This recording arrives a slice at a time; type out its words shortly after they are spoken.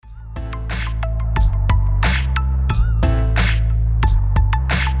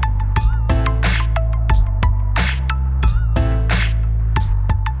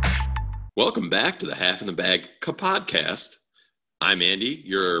back to the Half in the Bag podcast. I'm Andy,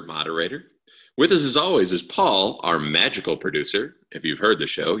 your moderator. With us, as always, is Paul, our magical producer. If you've heard the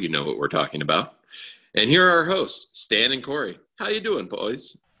show, you know what we're talking about. And here are our hosts, Stan and Corey. How you doing,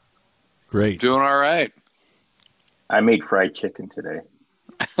 boys? Great. Doing all right. I made fried chicken today.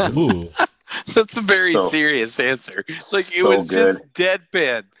 Ooh. That's a very serious answer. Like, it was good. just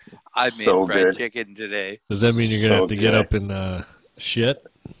deadpan. I made fried chicken today. Does that mean you're going to have to get up and shit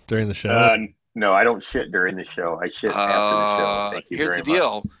during the show? No, I don't shit during the show. I shit after the show. Thank you Here's very the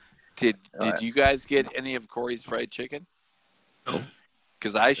deal. much. Did you guys get any of Corey's fried chicken? No.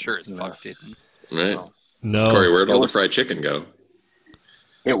 Because I sure as fuck didn't. Right. No. Corey, where'd all the fried chicken go?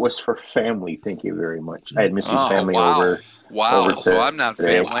 It was for family. Thank you very much. I had Missy's family over. Wow. Over So I'm not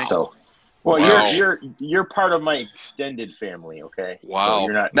today, family. So. Well, you're part of my extended family, okay? Wow. So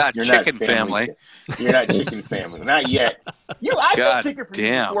you're not you're chicken not family. You're not chicken family. Not yet. I've made chicken for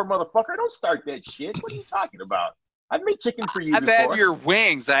damn. you before, motherfucker. Don't start that shit. What are you talking about? I've made chicken for you I've before. had your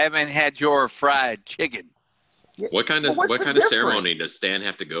wings. I haven't had your fried chicken. What kind of ceremony does Stan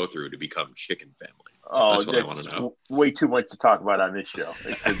have to go through to become chicken family? Oh, that's what I want to know. Way too much to talk about on this show.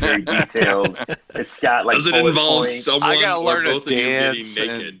 It's a very detailed. It's got like. Does it involve points. someone or both of you dance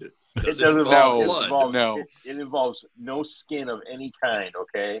getting naked? It doesn't involve blood. No. It involves no skin of any kind.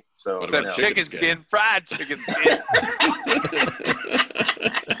 Okay, so What Except about chicken skin, fried chicken skin.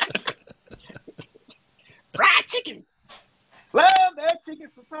 fried chicken. Love that chicken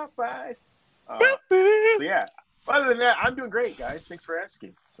from Popeyes. So yeah. Other than that, I'm doing great, guys. Thanks for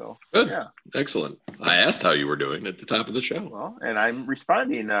asking. So Good. Yeah. Excellent. I asked how you were doing at the top of the show. Well, and I'm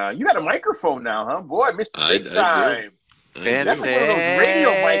responding. You got a microphone now, huh? Boy, I missed I big time. That's one of those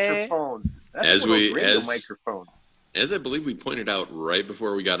radio microphones. Microphones. As I believe we pointed out right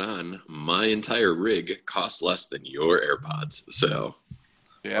before we got on, my entire rig costs less than your AirPods. So,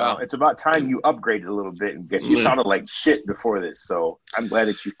 yeah, well, it's about time you upgraded a little bit, because you sounded like shit before this. So I'm glad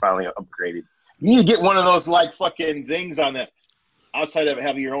that you finally upgraded. You need to get one of those like fucking things on the outside of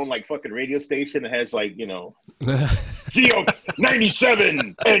having your own like fucking radio station that has like, Geo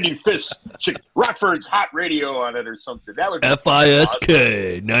 97 Andy Fisk Rockford's Hot Radio on it or something. That would be FISK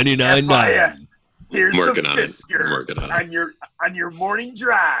awesome. 99.9. Here's working the on it. Fisker I'm working on it. on your morning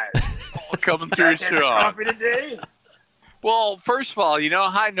drive. Coming through strong. Coffee today. Well, first of all, you know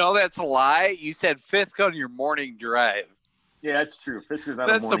how I know that's a lie? You said Fisk on your morning drive. Yeah, that's true. Fisker's not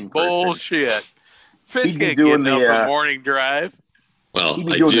That's a morning some bullshit. Fisk be ain't doing getting up the, for morning drive. Well, He'd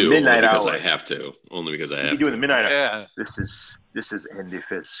be I doing the do only midnight because hour. I have to. Only because I have He'd be doing to. the midnight hour. Yeah. This is Andy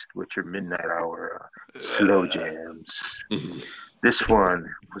Fisk with your midnight hour slow jams. This one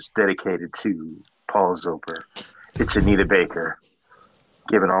was dedicated to Paul Zoper. It's Anita Baker.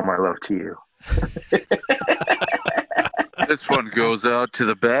 Giving all my love to you. This one goes out to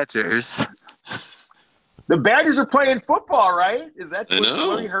the Badgers. The Badgers are playing football, right? Is that I know.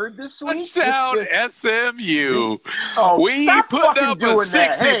 what we heard this week? Touchdown, SMU. Oh, We stop put fucking up a doing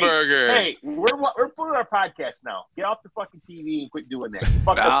that. 60 burger. Hey, we're putting our podcast now. Get off the fucking TV and quit doing that.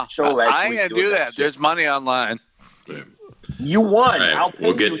 Fuck up the show last I ain't week going to doing do that. shit. There's money online. You won. All right, I'll pay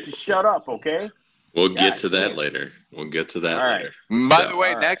you to shut up, okay? We'll God get to that damn. later. We'll get to that All right. later. By the way,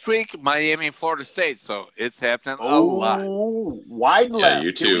 all right. next week, Miami and Florida State, so it's happening a lot. Oh, wide Yeah, left.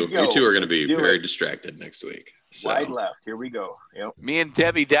 you Here we two. go. You two are going to be Let's do very it. distracted next week. So. Wide left. Here we go. Yep. Me and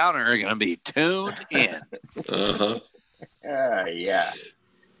Debbie Downer are going to be tuned in. Uh-huh. Yeah.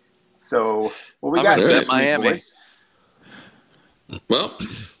 So, what we I'm got gonna this bet week, Miami. boys? Well,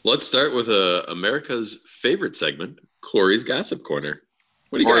 let's start with America's favorite segment, Corey's Gossip Corner.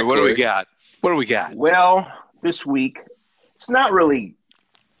 What do you Corey, got, what do Corey? we got? What do we got? Well, this week, it's not really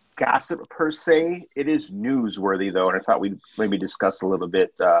gossip per se. It is newsworthy, though, and I thought we'd maybe discuss a little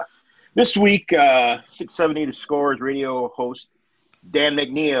bit. This week, 670 The Scores radio host Dan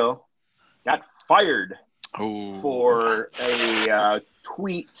McNeil got fired for a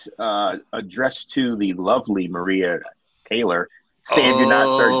tweet addressed to the lovely Maria Taylor. Stan, do not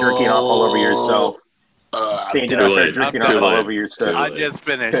start jerking off all over yourself. Stan, do not start jerking off all over yourself. I just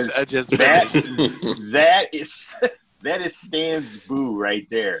finished. That is Stan's boo right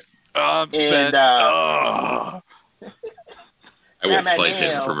there. I'm spent. I will fight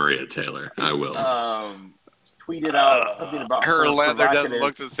him for Maria Taylor. I will. Tweeted out something about her leather doesn't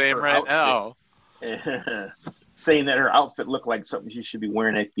look the same right now. Saying that her outfit looked like something she should be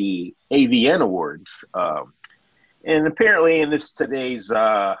wearing at the AVN Awards. And apparently in today's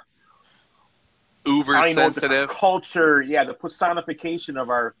uber sensitive culture, the personification of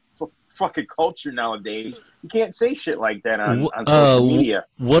our fucking culture nowadays, you can't say shit like that on social media.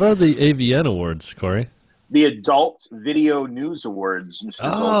 What are the AVN Awards, Corey? The Adult Video News Awards, Mr.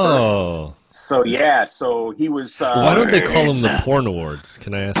 Zolfer. Oh. So yeah, so he was. Why don't they call them the Porn Awards?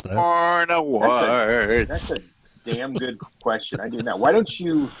 Can I ask that? Porn Awards. That's a damn good question. I do not. Why don't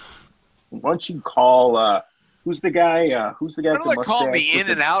you call? Who's the guy? Who's the guy? Why with don't the they call mustache the In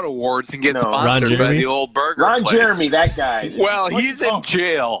and Out Awards and get No. Ron sponsored by Jeremy? the old burger Ron place? Jeremy, that guy. Well, What's he's he in called?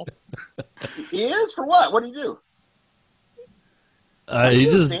 jail. He is for what? What did he do? He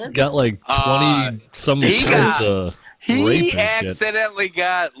just got like 20 some he counts got- of He rape and shit. accidentally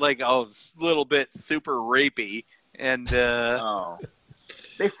got like a little bit super rapey, and Oh,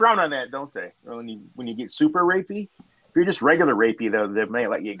 they frown on that, don't they? When you get super rapey, if you're just regular rapey, though, they may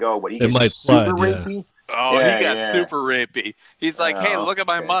let you go. But he It gets might super slide, yeah. rapey. oh, Yeah, he got yeah. super rapey. He's like, "Hey, Oh, look at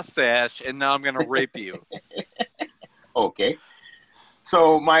my okay. mustache, and now I'm gonna rape you." Okay.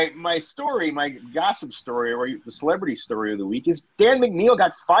 So my story, my gossip story, or the celebrity story of the week is Dan McNeil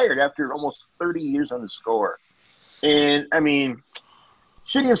got fired after almost 30 years on the score. And, I mean,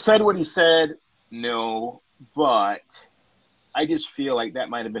 should he have said what he said? No. But I just feel like that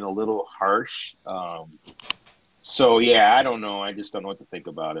might have been a little harsh. So, yeah, I don't know. I just don't know what to think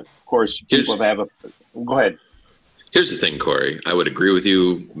about it. Of course, people have a – go ahead. Here's the thing, Corey. I would agree with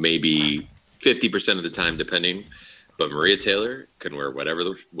you maybe 50% of the time, depending. But Maria Taylor can wear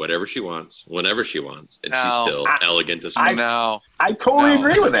whatever she wants, whenever she wants, and she's No. still elegant as fuck. No, I totally No.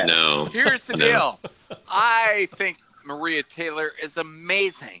 agree with that. No. here's the No. deal. I think Maria Taylor is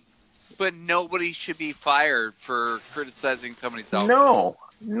amazing, but nobody should be fired for criticizing somebody's outfit. No,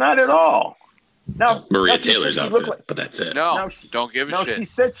 not at all. Now, Maria now she Taylor's said she looked outfit, like- but that's it. No, No, she- don't give a No, shit. she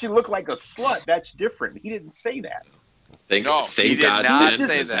said she looked like a slut. That's different. He didn't say that. Thank No, he did God, not Stan, say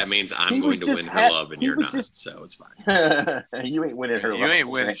because that. that means I'm He going was to just win her ha- love and he you're was not, just- so it's fine. You ain't winning her You love. ain't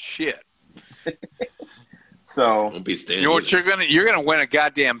winning okay? shit. So Won't be Stan. You know what either. you're gonna win a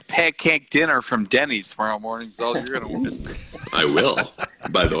goddamn pancake dinner from Denny's tomorrow morning. Is all you're gonna win I will,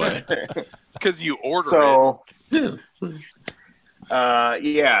 by the way. because you order it. so Yeah.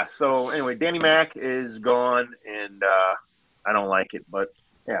 yeah. So anyway, Danny Mac is gone, and I don't like it, but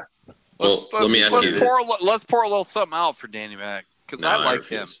yeah, Well, let me ask you this. Let's pour a little something out for Danny Mac because No, I I liked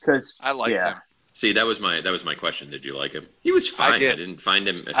him. refuse. because I liked him. See, that was my question. Did you like him? He was fine. I, did. didn't find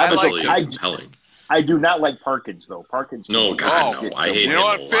him I liked especially him. compelling. I do not like Parkins though. Parkins. No, God, Oh, no. I hate You him know a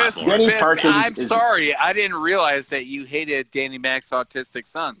what, lot Fisk? more. Danny Fisk, Parkins I'm is- sorry. I didn't realize that you hated Danny Mac's autistic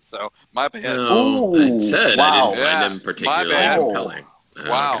son. So my bad. No, I Ooh, said wow. I didn't Yeah, find him particularly my bad. compelling.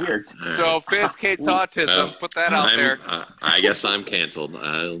 Wow. Okay. Weird. All right. So Fisk hates autism. Well, Put that out there. I guess I'm canceled.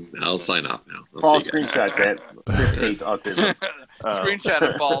 I'll sign off now. I'll Paul, see you guys. screenshot that. This hates autism. Screenshot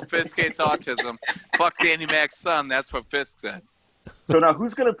it, Paul. Fisk hates autism. Fuck Danny Mac's son. That's what Fisk said. So now,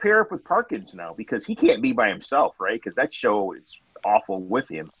 who's going to pair up with Parkins now? Because he can't be by himself, right? Because that show is awful with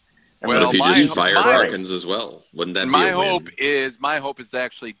him. I What Well, if you my- just fire my- Parkins as well? Wouldn't that My be a win? hope is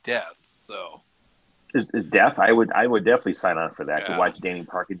actually death. So is death? I would definitely sign on for that to Yeah. watch Danny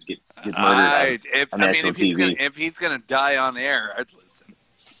Parkins get murdered. if on national TV. if he's gonna die on air, I'd listen.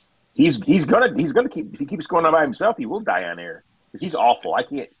 He's gonna keep if he keeps going on by himself. He will die on air because he's awful. I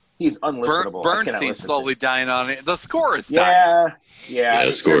can't. He's unlistenable. I cannot Bernstein's listen to slowly him. dying on it. The score is dying. Yeah.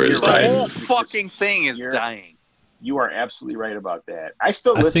 The score is The dying. whole fucking thing is You're- dying. You are absolutely right about that. I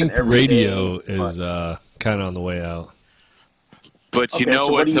still I listen think every radio day, is but- kind of on the way out. But you Okay, know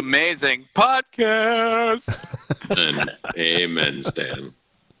so what what's do you- amazing? Podcast. And amen, Stan.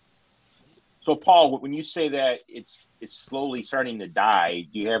 So, Paul, when you say that it's slowly starting to die,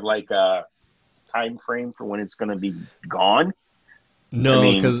 do you have like a time frame for when it's going to be gone? No, I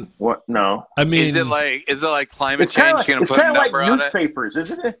mean, because what? No, I mean, is it like climate it's kind change of gonna it's put a kind of like number on it? newspapers,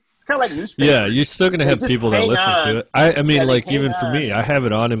 isn't it? It's kind of like newspapers. yeah, you're still gonna They have just people that hang listen on. to it. I mean, Yeah, they like hang even for me, on. I have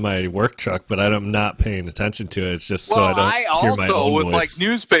it on in my work truck, but I'm not paying attention to it. It's just so Well, I don't hear my also own with voice. like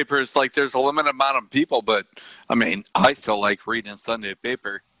newspapers, like there's a limited amount of people, but I mean, I still like reading Sunday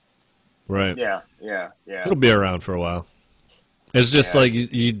paper. Right. Yeah. It'll be around for a while. It's just Yeah. like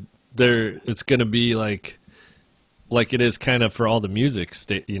you there. It's gonna be like it is kind of for all the music.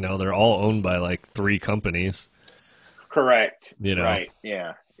 They're all owned by like 3 companies. Correct. You know. Right.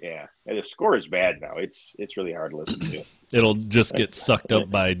 Yeah. And the score is bad now. It's really hard to listen to. It'll just get sucked up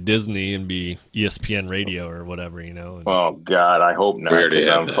by Disney and be ESPN Radio or whatever. And Oh God, I hope not. We already 'Cause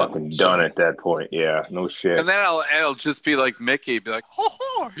have I'm that, fucking so. done at that point. Yeah. No shit. And then it'll just be like Mickey, be like,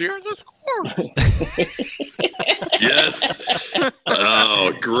 "Oh, here's the scores." Yes.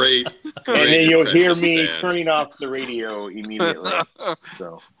 Oh, great. And then you'll hear impression, me Stan. turning off the radio immediately.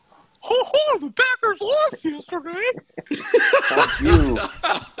 So Oh, the Packers lost yesterday. fuck you,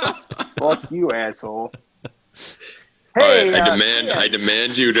 fuck you, asshole. All Hey, right, I yeah.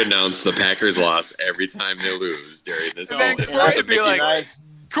 demand you to announce the Packers loss every time they lose during this And then season. Corey with the would be Mickey like, Mouse.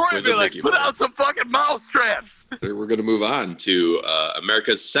 Corey with be a like, Mickey put out voice. some fucking mouse traps. We're going to move on to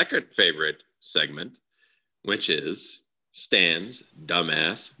America's second favorite segment, which is Stan's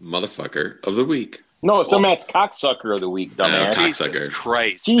Dumbass Motherfucker of the Week. No, it's dumbass cocksucker of the week, dumbass. Cocksucker. Jesus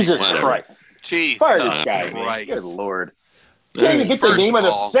Christ. Jesus Whatever. Christ. Jesus Fire this guy, man. Christ. Good Lord. Can't even get the First name of of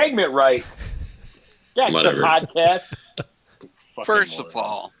the all- segment right. That's Whatever. the podcast. Fucking First moron. of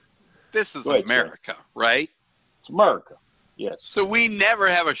all, this is Go ahead, America, right? It's America. Yes. So we never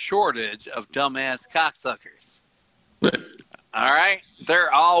have a shortage of dumbass cocksuckers. All right?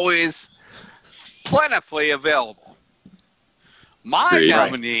 They're always plentifully available. My Agreed.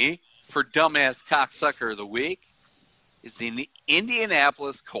 nominee for dumbass cocksucker of the week is the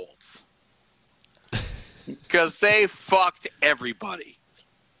Indianapolis Colts. Because they fucked everybody.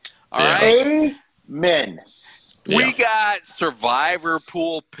 All Yeah. right? Amen. We Yeah. got survivor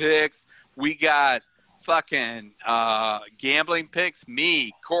pool picks. We got fucking gambling picks.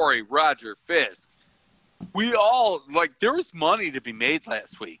 Me, Corey, Roger, Fisk. We all, like, there was money to be made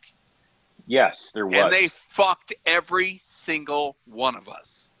last week. Yes, there was. And they fucked every single one of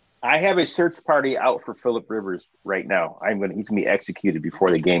us. I have a search party out for Phillip Rivers right now. He's gonna be executed before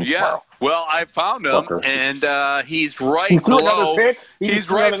the game Yeah. tomorrow. Well, I found him, Fucker. and he's right He threw another below. pick. He's He's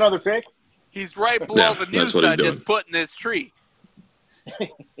right. right- Another pick. He's right below Yeah, the that's news what he's I just doing. put in this tree.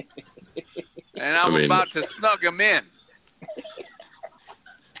 And I'm I mean- about to snug him in.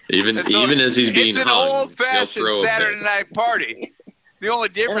 Even It's as he's being it's an hung, he'll old-fashioned throw a Saturday fit. night party. The only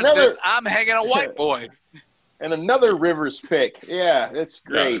difference another- is I'm hanging a white boy. And another Rivers pick. Yeah, that's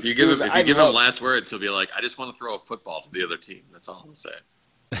Yeah, great. if you give him Dude, him last words, he'll be like, "I just want to throw a football to the other team." That's all he'll say.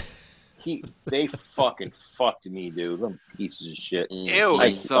 They fucking fucked me, dude. Them pieces of shit. It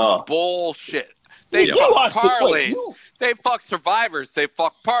was some oh. bullshit. They Yeah. fuck lost it. Wait, parlays. you- They fuck survivors. They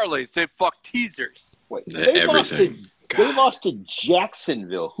fuck parlays. They fuck teasers. wait, Everything. They lost to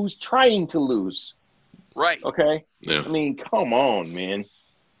Jacksonville, who's trying to lose. Right. Okay? Yeah. I mean, come on, man.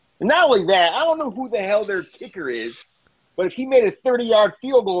 And not only that, I don't know who the hell their kicker is, but if he made a 30-yard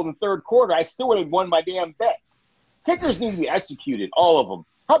field goal in the third quarter, I still would have won my damn bet. Kickers need to be executed, all of them.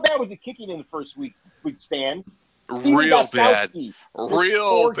 How bad was the kicking in the first week, Stan? Steven Real bad. Gostkowski with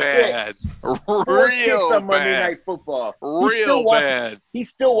Real 4 bad. kicks. 4 kicks Real on Monday bad. Night Football. He's Real still walking- bad. He's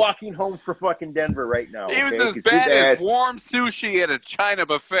still walking home for fucking Denver right now. He was okay? as 'Cause bad his as ass- warm sushi at a China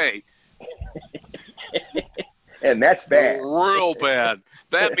buffet. and that's bad. Real bad.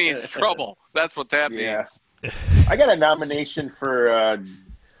 That means trouble. That's what that Yeah. means. I got a nomination for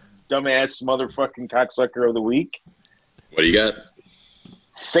dumbass motherfucking cocksucker of the week. What do you got?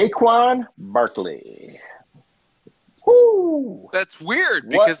 Saquon Barkley. Whoo! That's weird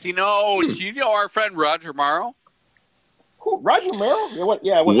What? because, do you know our friend Roger Morrow? Who? Roger Merrill? Yeah, what?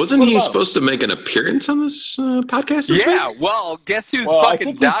 Yeah, what, Wasn't what he about him? supposed to make an appearance on this podcast this Yeah, week? well, guess who's Well, I fucking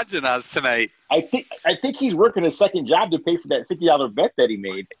think he's- dodging us tonight? I think he's working a second job to pay for that $50 bet that he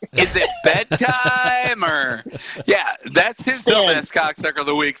made. Is it bedtime or? Yeah, that's his Stan. dumbass cocksucker of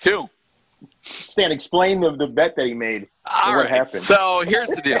the week, too. Stan, explain the bet that he made. All What right, happened? so here's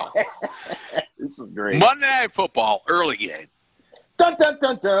the deal. This is great. Monday Night Football, early game. Dun dun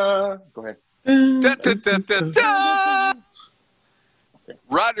dun dun. Go ahead. Dun, dun, dun, dun, dun.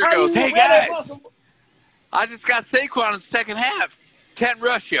 Roger goes, hey, guys, I just got Saquon in the second half. 10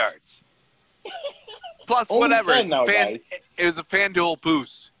 rush yards. Plus Only whatever. 10 now, guys. It was a FanDuel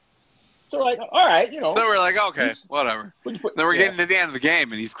boost. So we're like, all right, you know. So we're like, okay, He's- whatever. what'd you put- Then we're yeah. getting to the end of the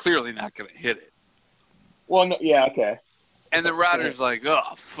game, and he's clearly not going to hit it. Well, no, yeah, okay. And then Roger's like, oh,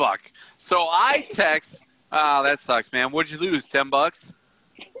 fuck. So I text, oh, that sucks, man. What'd you lose, $10?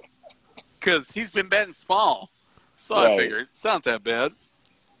 Because he's been betting small. So I Right. figured, it's not that bad.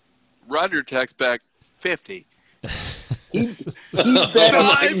 Roger texts back, 50. He So bet.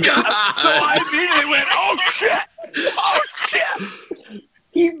 I immediately went, oh, shit. Oh, shit.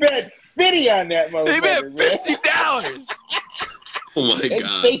 He bet 50 on that motherfucker. They bet man. $50. Oh my And god!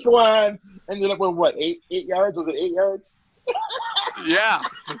 Saquon ended up with what? 8 yards? Was it 8 yards? Yeah,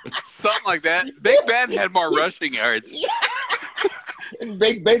 something like that. Big Ben had more rushing yards. And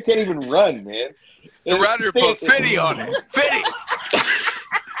Big Ben can't even run, man. And Roger put 50 on it. 50.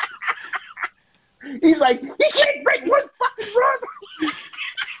 He's like, he can't break one fucking run.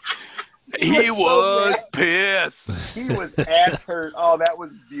 He was so was mad. pissed. He was ass hurt. Oh, that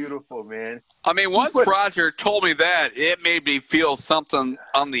was beautiful, man. I mean, once put- Roger told me that, it made me feel something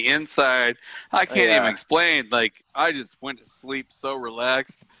on the inside. I can't Yeah. even explain. Like, I just went to sleep so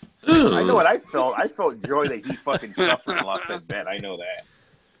relaxed. I know what I felt. I felt joy that he fucking suffered and lost that bet. I know that.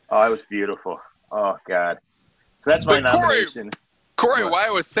 Oh, it was beautiful. Oh, God. So that's my But Corey- nomination. Corey, What? why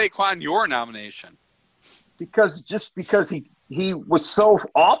was Saquon your nomination? Because he he was so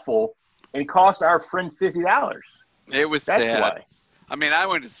awful and cost our friend $50. It was That's sad. why. I mean, I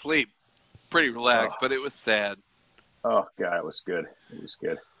went to sleep pretty relaxed, but it was sad. Oh God, it was good. It was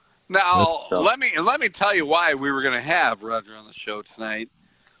good. Now, So- let me tell you why we were going to have Roger on the show tonight.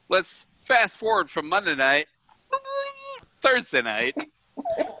 Let's fast forward from Monday night, Thursday night.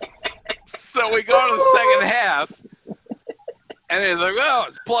 So we go to the second half, and it's like, oh,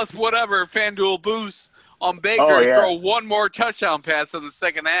 it's plus whatever FanDuel boost on Baker Oh, to yeah. throw one more touchdown pass in the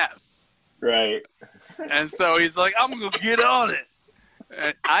second half. Right. And so he's like, I'm going to get on it.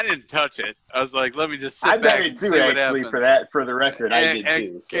 And I didn't touch it. I was like, let me just sit I back bet and it see too. what Actually, happens. for the record, I did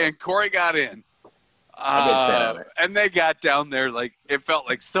too. So. And Corey got in. I bet 10 on it. And they got down there like it felt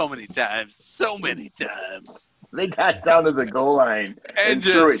like so many times. They got down to the goal line And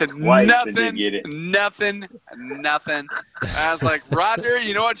threw just it twice and didn't nothing, get it. nothing. And I was like, Roger,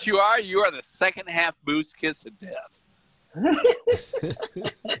 you know what you are? You are the second half boost kiss of death.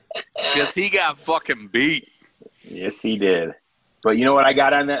 Because he got fucking beat. Yes, he did. But you know what I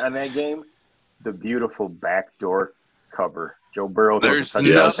got on that game? The beautiful backdoor cover. Joe Burrow. There's throws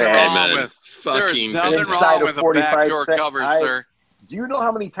a touchdown nothing pass. wrong Amen. with Fucking there's nothing Inside wrong of with a 45 backdoor sec- cover, I- sir. Do you know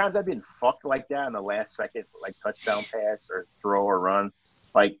how many times I've been fucked like that on the last second, like touchdown pass or throw or run?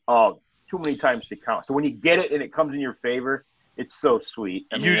 Like, oh, too many times to count. So when you get it and it comes in your favor, it's so sweet.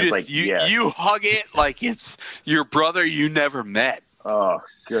 I mean, You it's just like, you yes. you hug it like it's your brother you never met. Oh,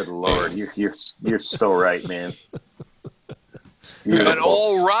 good Lord. You're so right, man. But Beautiful.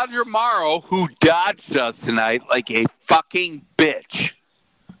 old Roger Morrow, who dodged us tonight like a fucking bitch.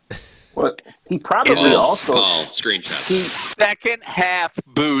 But he probably Is it- also screenshot. Second half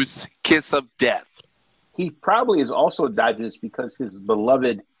boost, kiss of death. he probably is also dodging this because his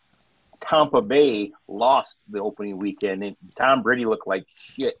beloved Tampa Bay lost the opening weekend and Tom Brady looked like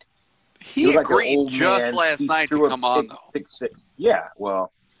shit. He looked like an agreed old just man. last He night threw to a come on, though. pick six. Yeah,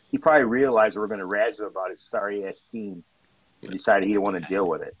 well, he probably realized we were going to razz him about his sorry ass team. He decided he didn't want to deal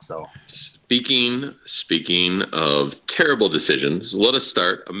with it. So Speaking of terrible decisions, let us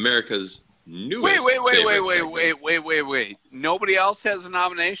start America's newest favorite segment. Wait. Nobody else has a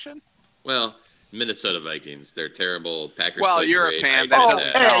nomination? Well, Minnesota Vikings, they're terrible. Packers. Well, played you're a great. fan. I That get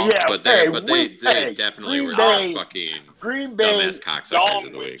doesn't that. count. But they definitely Green were Bay- the fucking Green Bay dumbass cocksuckers of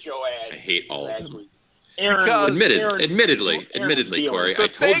dog the with week. your ass I hate all of last them. week. Aaron Because- was- Admittedly, Aaron Corey, The I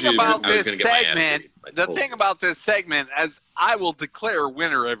told thing you about I was this going to get my ass segment, beat. I the told thing you. about this segment, as I will declare a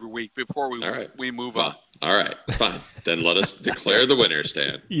winner every week before we All right. we move on. All right, fine. Then let us declare the winner,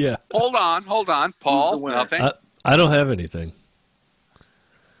 Stan. Yeah. Hold on, Who's the Paul. winner? Nothing. I don't have anything.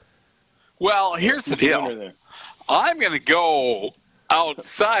 Well, here's the Who's the deal. winner there? I'm going to go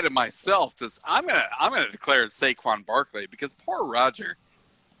outside of myself. I'm going to declare it Saquon Barkley because poor Roger.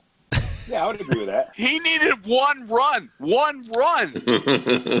 Yeah, I would agree with that. He needed one run. One run.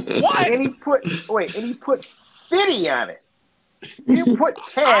 What? And he put 50 on it. You put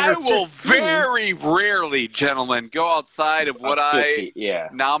 10. I or will 15. very rarely, gentlemen, go outside of what 50, yeah.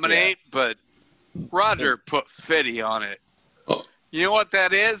 nominate, but Roger put 50 on it. Oh. You know what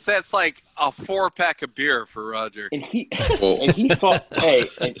that is? That's like a 4-pack of beer for Roger. And he Well, and he thought,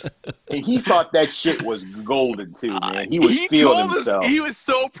 and he thought that shit was golden too, man. He was feeling told himself. us he was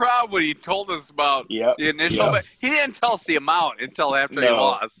so proud when he told us about Yep, the initial. yep. But he didn't tell us the amount until after he No.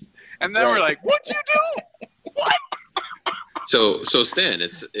 lost, and then we're Right. like, "What'd you do? What?" So Stan,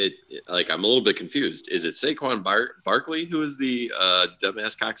 like I'm a little bit confused. Is it Saquon Barkley who is the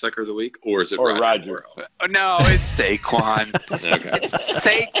dumbass cocksucker of the week, or is it Or Roger? Roger. Morrow? No, it's Saquon. Okay, It's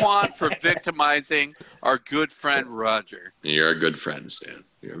Saquon for victimizing our good friend Roger. you're a good friend, Stan.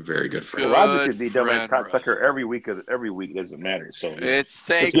 You're a very good friend. Good Roger could be dumbass friend, cocksucker every week. Every week doesn't matter. So It's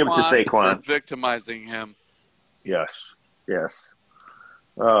Let's give it to Saquon Saquon. for victimizing him. yes.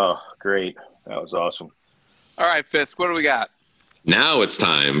 Oh, great! That was awesome. All right, Fisk, what do we got? Now it's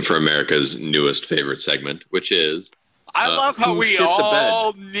time for America's newest favorite segment, which is I love how who we shit the bed?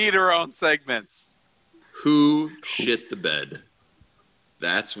 all need our own segments. Who Shit the Bed.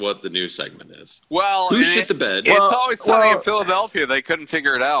 That's what the new segment is. Well, Who and shit the bed? It's Well- always sunny in well- Philadelphia. They couldn't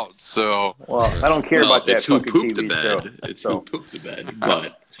figure it out. So, Well, I don't care Well, about that it's who fucking pooped TV the bed. show. It's So- who pooped the bed.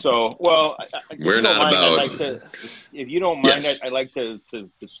 But So, well, if We're you don't not mind, about- I'd like to, if you don't mind, Yes. I'd like to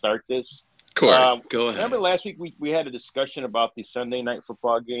start this. Corey, go ahead. Remember last week we had a discussion about the Sunday night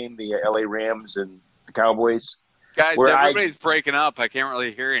football game, the LA Rams and the Cowboys. guys, Where everybody's breaking up. I can't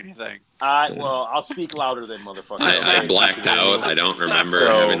really hear anything. Well, I'll speak louder than motherfucker. I blacked out. I don't remember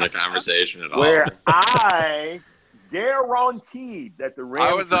So- having the conversation at all. Where I guaranteed that the Rams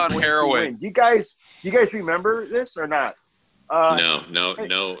I was on were going to heroin. win. You guys remember this or not?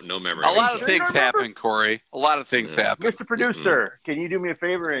 No memory. A lot of sure things you don't remember? happen, Corey. A lot of things happen. Mr. Producer, can you do me a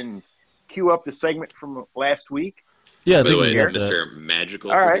favor and cue up the segment from last week? Yeah, I By the think way, we it's got that. Mr.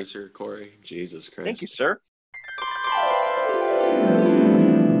 Magical All right. Producer Corey. Jesus Christ. Thank you, sir.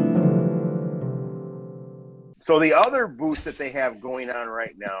 So the other booth that they have going on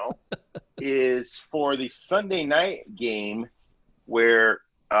right now is for the Sunday night game where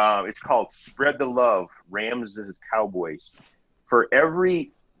it's called Spread the Love, Rams vs. Cowboys. For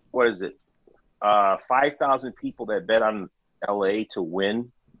every, 5,000 people that bet on LA to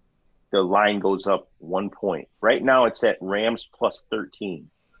win, the line goes up 1 point. Right now it's at Rams plus 13.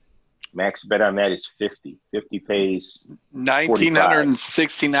 Max bet on that is 50. 50 pays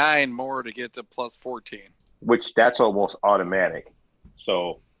 1,969 more to get to plus 14. which that's almost automatic.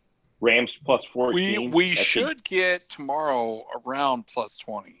 So Rams plus 14. We should get tomorrow around plus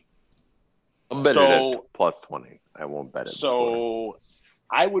 20. I'll bet it at plus 20. I won't bet it. So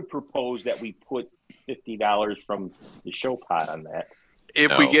I would propose that we put $50 from the show pot on that.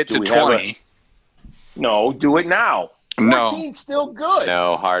 If we get to Do we have 20. No, do it now. No. 14's still good.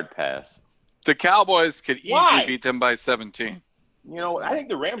 No, hard pass. The Cowboys could easily Why? beat them by 17. You know, I think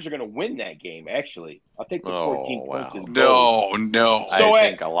the Rams are going to win that game, actually. I think the 14 points is No. So I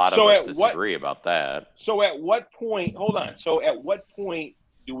think a lot of us at what- disagree about that. So at what point, hold on. So at what point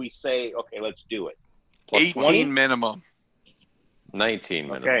do we say, okay, let's do it? Plus 18 20? minimum. 19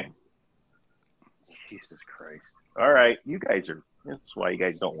 minutes. Okay. Jesus Christ. All right. You guys are, that's why you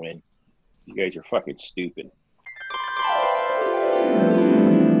guys don't win. You guys are fucking stupid.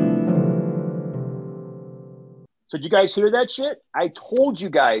 So did you guys hear that shit? I told you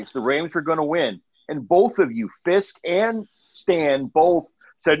guys the Rams were going to win. And both of you, Fisk and Stan, both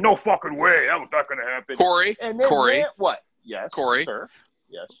said, no fucking way. That was not going to happen. Corey, And then Corey, what? Yes, Corey. sir.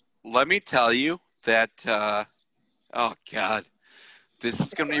 Yes. let me tell you that, oh, God, this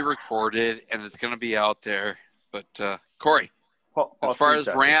is going to be recorded and it's going to be out there. But, Corey, as far as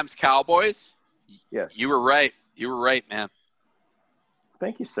Rams Cowboys, yes. you were right. You were right, man.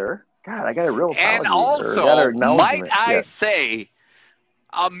 Thank you, sir. God, I got a real apology. And or also, got an might acknowledgement. I Yes. say,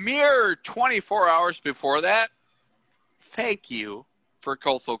 a mere 24 hours before that, thank you for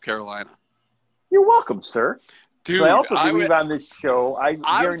Coastal Carolina. You're welcome, sir. Dude, But I also I believe on this show, I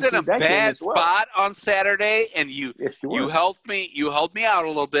was in a guaranteed that game bad as well. spot on Saturday, and you Yes, you were. helped me. You helped me out a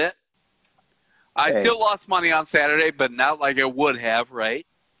little bit. I Hey. still lost money on Saturday, but not like I would have, right?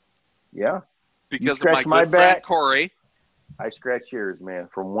 Yeah. Because of my scratched my good friend back. Corey. I scratch yours, man.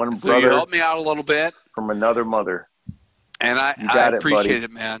 From one So you brother, helped me out a little bit, from another mother. and I You got it, appreciate buddy.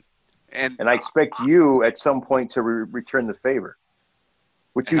 it, man. And And I expect you at some point to return the favor,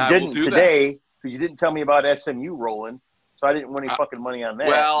 which And you I will didn't do that. today because you didn't tell me about SMU rolling. So I didn't win any fucking money on that.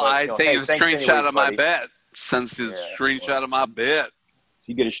 well, But, I you know, sent hey, you the thanks screenshot anyways, of my buddy. bet. Since his Yeah, screenshot well. of my bet.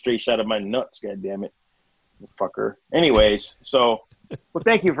 You get a straight shot of my nuts, goddammit. You fucker. Anyways, so well,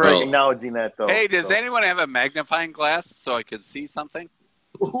 thank you for Well- acknowledging that, though. Hey, does so. anyone have a magnifying glass so I can see something?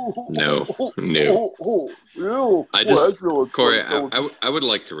 No. I I just- Corey, I would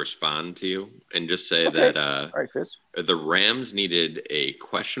like to respond to you and just say Okay. that All right, Fizz. the Rams needed a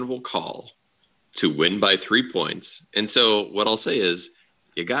questionable call to win by 3 points. And so what I'll say is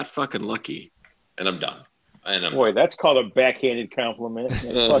you got fucking lucky. And I'm done. Boy, that's called a backhanded compliment.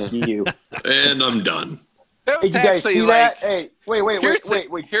 Fuck you. And I'm done. That Hey, was did you guys actually see like, that? Hey,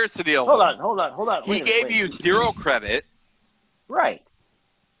 wait. Here's the deal. Hold on. He Wait a gave minute, you wait. zero credit. Right.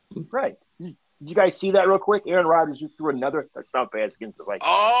 Did you guys see that real quick? Aaron Rodgers just threw another touchdown pass against the Vikings.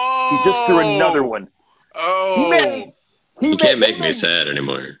 Oh, He just threw another one. Oh, You can't make me sad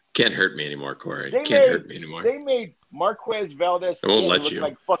anymore. Can't hurt me anymore, Corey. They Can't made- hurt me anymore. They made Marquez Valdez I won't let look you.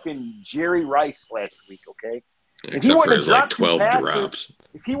 like fucking Jerry Rice last week, okay? Except for wouldn't his have like dropped 12 passes, drops.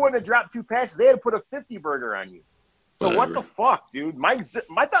 If he wouldn't have dropped 2 passes, they had to put a 50 burger on you. So what Whatever. the fuck, dude?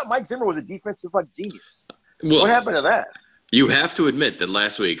 I thought Mike Zimmer was a defensive like genius. Well, What happened to that? you have to admit that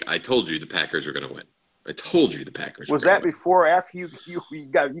last week I told you the Packers were going to win. I told you the Packers Was were going that to win. before or after you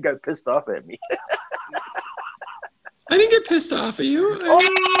got pissed off at me? I didn't get pissed off at you. Oh!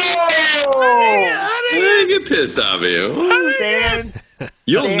 I didn't get pissed off at you. Stan,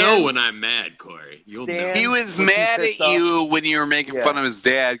 You'll Stan- know when I'm mad, Corey. You'll Stan- know. he was Was he mad at pissed off? you when you were making Yeah. fun of his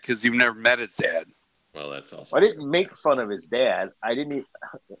dad because you've never met his dad. Well, that's also. I didn't make fun of his dad. I didn't.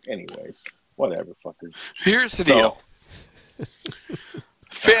 Anyways, whatever, fuckers. Here's the So- deal.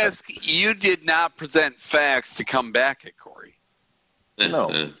 Fisk, you did not present facts to come back at Corey.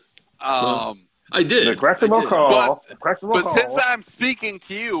 No. I did. Aggressive I did. call. But- Aggressive But call. since I'm speaking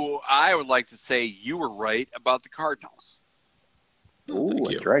to you, I would like to say you were right about the Cardinals. Oh, thank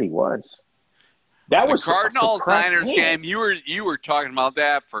Ooh, you. that's right. He was. That The was a Cardinals surprise. Niners Man, game. You were talking about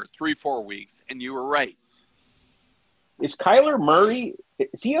that for 3-4 weeks, and you were right. is Kyler Murray?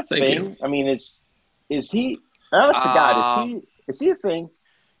 Is he a Thank thing? you. I mean, is he? Honest to God, is he a thing?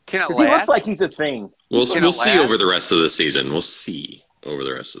 Can it Because he looks last? like he's a thing. We'll Can it see over last? the rest of the season. We'll see over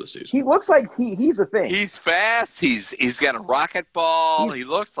the rest of the season. He looks like he's a thing. He's fast. He's got a rocket ball. He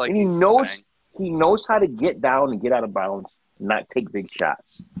looks like and he he's knows the thing. he knows how to get down and get out of bounds and not take big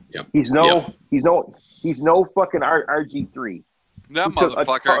shots. Yep. He's no fucking RG3. That He took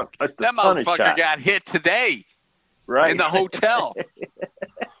motherfucker. a That ton of motherfucker shots. got hit today Right in the hotel.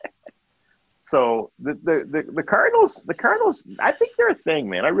 So the Cardinals, I think they're a thing,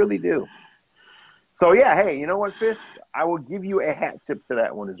 man. I really do. So yeah, hey, you know what, Fist? I will give you a hat tip to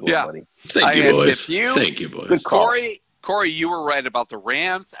that one as well, Yeah. buddy. Thank you, had boys. tipped you. Thank you, boys. Good call. Corey, you were right about the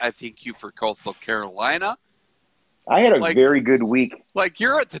Rams. I think you for Coastal Carolina. I had a Like- very good week. Like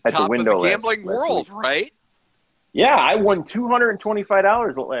you're at the At the top of window the gambling last world, week. right? Yeah, I won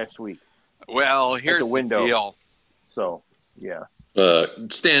 $225 last week. Well, here's the window. deal. So yeah.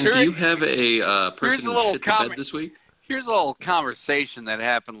 Stan, do you have a person here's a who little shit the bed this week? Here's a little conversation that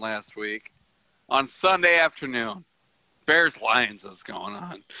happened last week on Sunday afternoon. Bears-Lions is going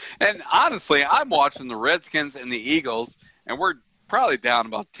on. And honestly, I'm watching the Redskins and the Eagles, and we're probably down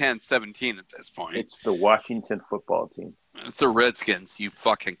about 10-17 at this point. It's the Washington football team. It's the Redskins, you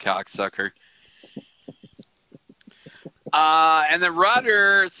fucking cocksucker. And then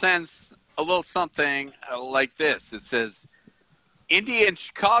Roger sends a little something like this. It says, Indy and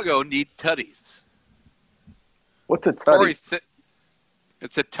Chicago need tutties. What's a Corey, tutty?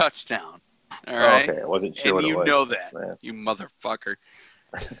 it's a touchdown. All right? Okay, I wasn't sure And what it you was. know that, Yeah. you motherfucker.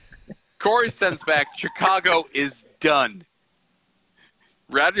 Corey sends back, Chicago is done.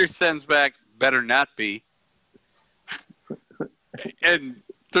 Roger sends back, better not be. And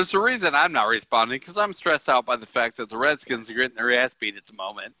there's a reason I'm not responding, because I'm stressed out by the fact that the Redskins are getting their ass beat at the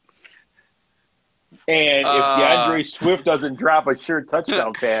moment. And if DeAndre Swift doesn't drop a sure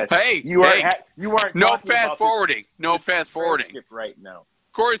touchdown pass, you aren't no talking fast about forwarding. No this fast forwarding. transcript right now.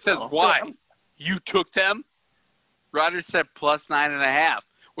 Corey says, No. why? You took them? Roger said plus 9.5.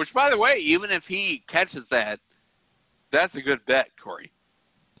 Which, by the way, even if he catches that, that's a good bet, Corey.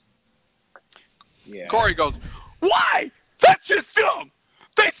 Yeah. Corey goes, why? That's just dumb.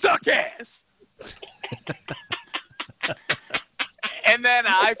 They suck ass. And then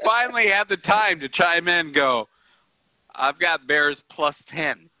I finally had the time to chime in and go, I've got Bears plus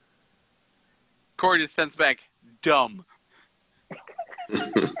 10. Corey just sends back, dumb.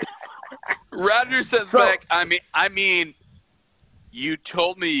 Roger sends back, I mean, you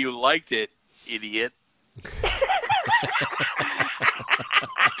told me you liked it, idiot.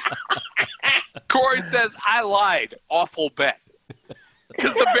 Corey says, I lied. Awful bet.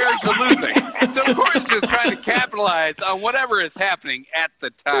 Because the Bears are losing. So Corey's just trying to capitalize on whatever is happening at the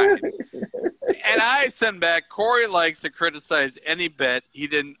time. And I send back, Corey likes to criticize any bet he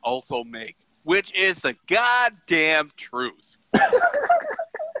didn't also make, which is the goddamn truth.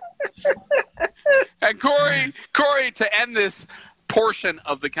 And Corey, to end this portion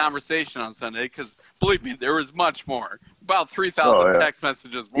of the conversation on Sunday, because believe me, there was much more. About 3,000 text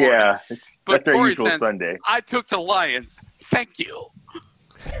messages more. Yeah, but that's our Corey usual sends, Sunday. I took the Lions. Thank you.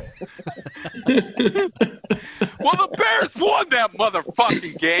 Well, the Bears won that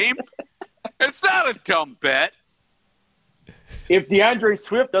motherfucking game. It's not a dumb bet. If DeAndre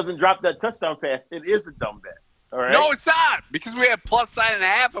Swift doesn't drop that touchdown pass, it is a dumb bet. All right? No, it's not. Because we have plus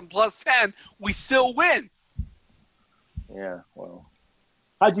 9.5 and plus 10, we still win. Yeah, well.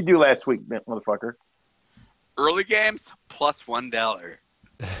 How'd you do last week, motherfucker? Early games, plus $1.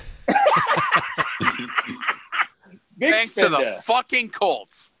 Thanks to the fucking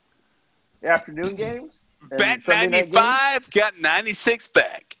Colts. Afternoon games? Bet 95, got 96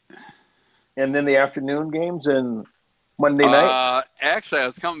 back. And then the afternoon games and Monday night? Actually, I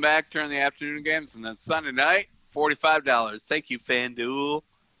was coming back during the afternoon games, and then Sunday night, $45. Thank you, FanDuel,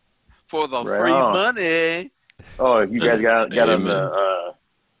 for the free money. Oh, you guys got on the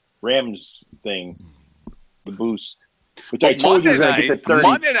Rams thing, the boost. Which I told you was going to get the 30.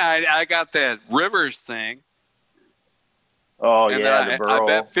 Monday night, I got that Rivers thing. Oh, and yeah, then the Burrow. I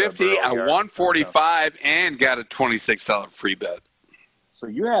bet 50, I Burrow won 45, and got a $26 free bet. So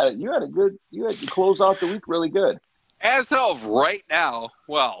you had to close out the week really good. As of right now,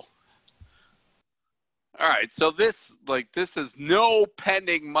 well, all right. So this is no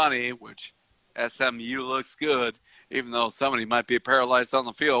pending money, which SMU looks good, even though somebody might be paralyzed on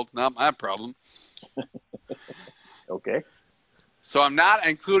the field. Not my problem. Okay. So I'm not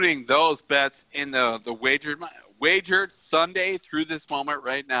including those bets in the wagered Sunday through this moment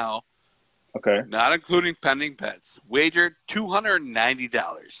right now. Okay. Not including pending bets. Wagered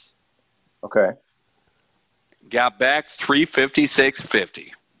 $290. Okay. Got back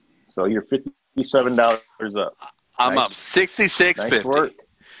 $356.50. So you're $57 up. I'm Nice. up $66.50. Nice work.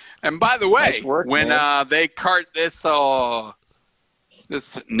 And by the way, Nice work, when man. they cart this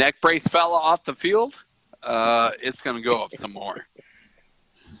neck brace fella off the field, it's going to go up some more.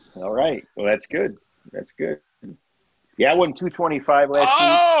 All right. Well, that's good. That's good. Yeah, I won 225 last week.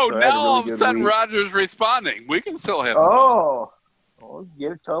 Oh, so now I had a really all of a good sudden week. Roger's responding. We can still have Oh,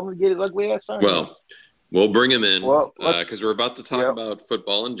 tell him to get it like we asked. Well, we'll bring him in Well, because we're about to talk Yep. about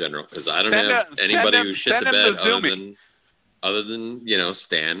football in general. Because I don't Send have him- anybody send who him- shit the send him bed the other than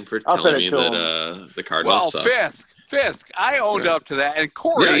Stan for I'll telling send me it to that the Cardinals Well, suck. Fisk, I owned Yeah. up to that. And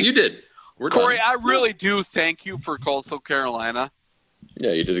Corey, Yeah, you did. We're Corey, done. I really do thank you for Coastal Carolina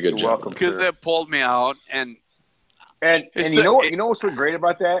Yeah, you did a good You're job. welcome. because Sure. it pulled me out. And And It's you know a- what? You know what's so great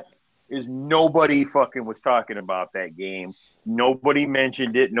about that is nobody fucking was talking about that game. Nobody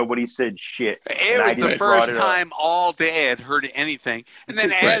mentioned it. Nobody said shit. it And I was the just brought first it up. time all day I'd heard anything. And then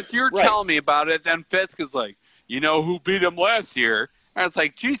Right. as you're Right. telling me about it, then Fisk is like, you know who beat him last year? And I was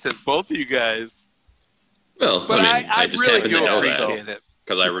like, Jesus, both of you guys. Well, But I mean, I just really happen do to know that appreciate it.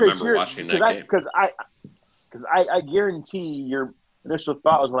 because I remember watching that game. Because I guarantee your initial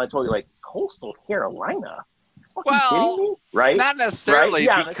thought was when I told you, like, Coastal Carolina? Fucking Well, kidding me? Right? Not necessarily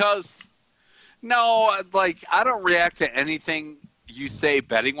Right? Yeah. because no, like I don't react to anything you say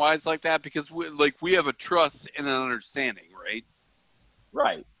betting wise like that because we have a trust and an understanding, right?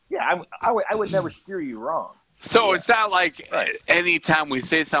 Right. Yeah, I would never steer you wrong. So Yeah. it's not like Right. anytime we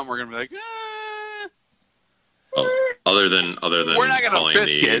say something we're gonna be like, Well, other than We're not gonna calling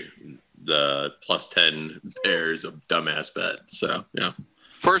Fisk it. the +10 Bears a dumbass bet. So yeah.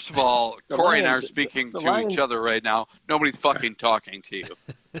 First of all, The Corey and I are Lions- speaking the to Lions- each other right now. Nobody's fucking talking to you.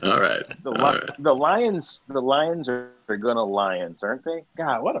 All right. The, All right. the Lions are gonna Lions, aren't they?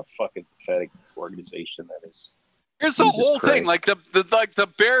 God, what a fucking pathetic organization that is. Here's the Jesus whole thing. Christ. Like the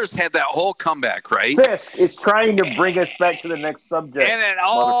Bears had that whole comeback, right? Fisk is trying to bring us back to the next subject. And it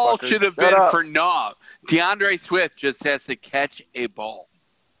all motherfucker. should have Shut been up. for naught. DeAndre Swift just has to catch a ball.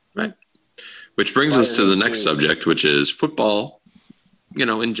 Right. Which brings us to the next subject, which is football,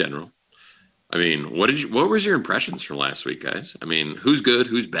 in general. I mean, what was your impressions from last week, guys? I mean, who's good,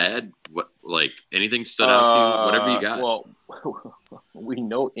 who's bad? What anything stood out to you? Whatever you got. Well, we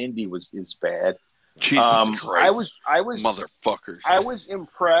know Indy is bad. Jesus Christ. I was Motherfuckers. I was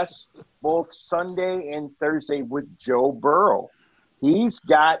impressed both Sunday and Thursday with Joe Burrow. He's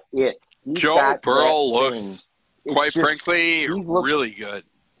got it. He's Joe got Burrow that looks, thing. It's quite just- frankly, he looks- really good.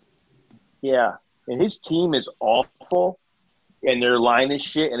 Yeah, and his team is awful, and their line is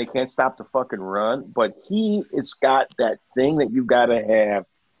shit, and they can't stop the fucking run. But he has got that thing that you got to have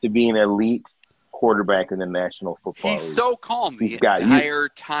to be an elite quarterback in the National Football He's League. so calm the He's got- entire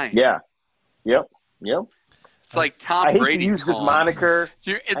time. Yeah. Yep. It's like Tom I hate Brady to use this calm. moniker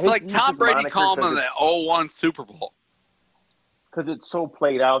It's hate like to use Tom this Brady moniker calm in 'cause the it's- 0-1 Super Bowl. because it's so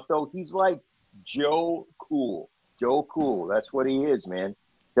played out, though. He's like Joe Cool. Joe Cool. That's what he is, man.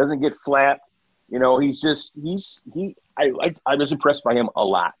 Doesn't get flapped. I was impressed by him a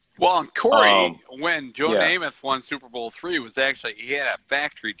lot. Well, and Corey, Um, when Joe yeah. Namath won Super Bowl III, he had a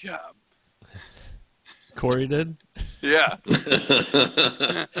factory job. Corey did. Yeah.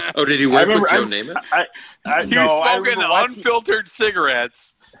 Oh, did he work remember- with Joe Namath? He No, was I smoking remember watching- unfiltered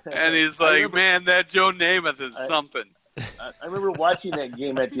cigarettes, and he's I like, remember- man, that Joe Namath is something. I remember watching that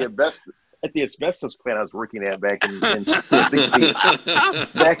game at the asbestos plant I was working at back in 60,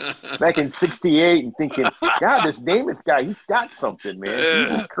 back in '68, and thinking, God, this Namath guy, he's got something, man.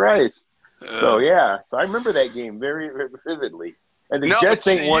 Jesus Christ. So I remember that game very, very vividly. And the No, Jets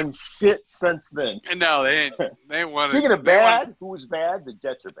but ain't won shit since then. No, they ain't. They want. Speaking of bad, who was bad? The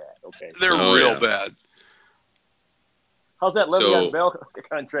Jets are bad. Okay. They're Oh, real yeah. bad. How's that Le'Veon Bell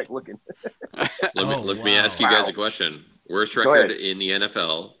contract looking? Let me ask you guys a question. Worst Go record ahead. in the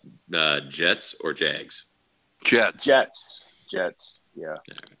NFL, Jets or Jags? Jets. Jets. Yeah.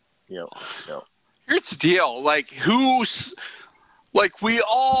 Here's the deal. We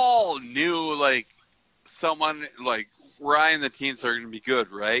all knew, someone, Ryan, the teams are going to be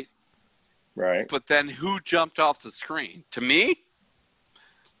good, right? Right. But then who jumped off the screen? To me?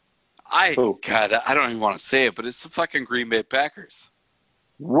 Who? God, I don't even want to say it, but it's the fucking Green Bay Packers.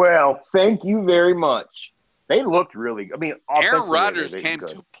 Well, thank you very much. They looked really good. I mean, Aaron offensively, Rodgers they came good.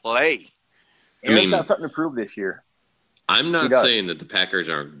 to play. Aaron's got something to prove this year. I'm He not does. saying that the Packers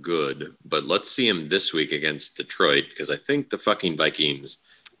aren't good, but let's see them this week against Detroit because I think the fucking Vikings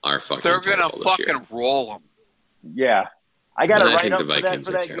are fucking They're going terrible to this year. fucking roll them. Yeah. I got to I write think up the for Vikings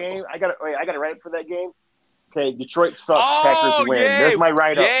that are terrible. game. I got to write up for that game. Okay, Detroit sucks. Oh, Packers win. yay. There's my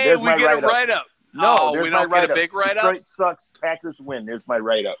write up. Yay, There's we my get write a up. write-up. No, Oh, there's we my don't get a write-up. big write-up? Detroit sucks. Packers win. There's my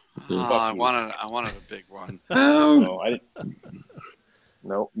write up. Oh, I wanted a big one. Oh, No, I didn't.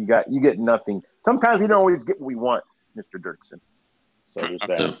 No, you get nothing. Sometimes we don't always get what we want, Mr. Dirksen. So there's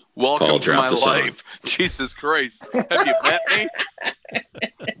that. no. Welcome Paul to dropped my the song. life. Jesus Christ. Have you met me?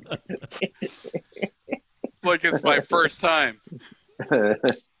 Like it's my first time.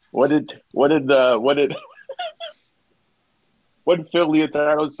 what did Phil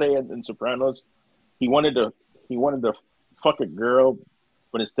Leotardo say in Sopranos? He wanted to fuck a girl,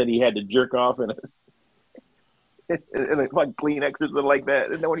 but instead he had to jerk off in a like Kleenex or something like that.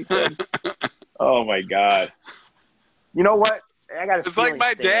 Isn't that what he said? Oh my God! You know what? I got. It's like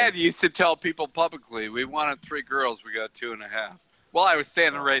my dad used to tell people publicly, we wanted 3 girls, we got 2.5. Well, I was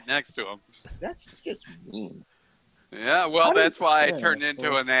standing right next to him. That's just mean. Yeah, well, that's why I turned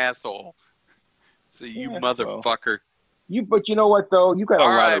into an asshole. So you motherfucker. But you know what though? You got a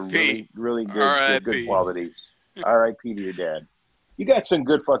lot of R.I.P. really good R.I.P. qualities. R.I.P. to your dad. You got some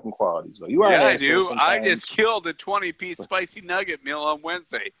good fucking qualities though. You are. Yeah, an I asshole do. I sometimes. just killed a 20-piece spicy nugget meal on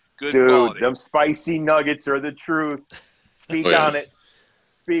Wednesday. Good Dude, quality. them spicy nuggets are the truth. Speak Oh, yeah. on it.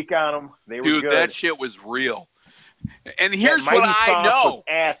 Speak on them. They were Dude, good. that shit was real. And That here's mighty what I sauce know. was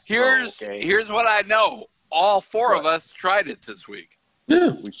ass, okay? Here's what I know. All 4 of us tried it this week.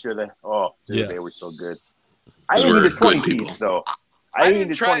 Yeah. We should have. Oh, dude, Yeah. they were so good. I Those didn't were eat the 20 good people. piece though. I didn't didn't eat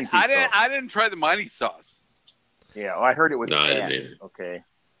the try. 20 piece. I didn't try the mighty sauce. Yeah, well, I heard it was No, I didn't ass. either. Okay,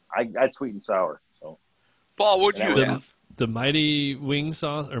 I got sweet and sour. So Paul, what'd you That have? The mighty wing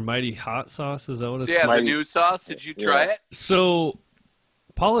sauce or mighty hot sauce, is that what it's Yeah, called? the new sauce. Did you try it? So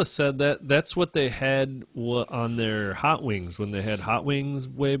Paula said that's what they had on their hot wings when they had hot wings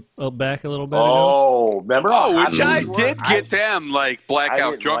way back a little bit ago. Oh, remember? Oh, how which hot I these were? did get them like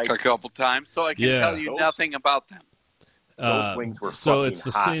blackout didn't drunk like- a couple times, so I can Yeah. tell you Those- nothing about them. Those wings were so fucking it's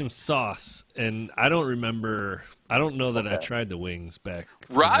the hot. same sauce, and I don't remember. I don't know that I tried the wings back.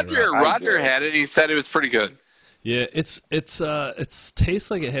 when they were- Roger did. had it. He said it was pretty good. Yeah, it's tastes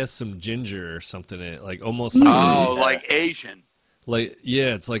like it has some ginger or something in it, like almost. Oh, like Asian. Like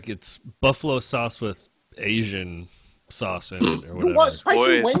it's buffalo sauce with Asian sauce in it or You whatever. want spicy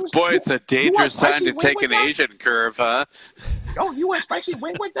Boy, wings? it's a dangerous spicy time to wing take with an that? Asian curve, huh? Oh, you want spicy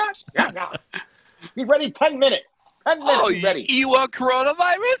wing with that? Yeah. Be ready 10 minutes. 10 minutes. Oh, be ready. you want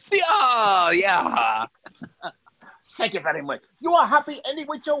coronavirus? Yeah. Oh, yeah. Thank you very much. You are happy ending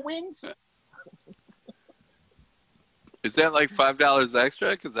with your wings? Is that like $5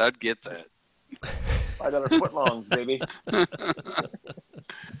 extra? Because I'd get that. $5 footlongs, baby.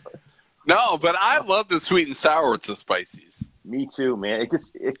 No, but I love the sweet and sour with the spices. Me too, man.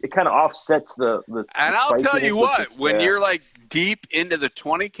 It kind of offsets the And I'll tell spiciness you with what, the- when yeah. you're like deep into the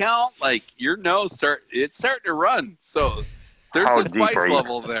 20 count, like your nose it's starting to run. So there's How a deep are spice you?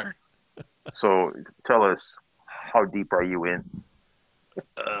 level there. So tell us, how deep are you in?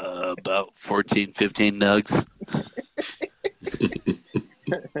 About 14, 15 nugs.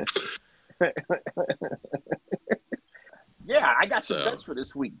 Yeah, I got some So- bets for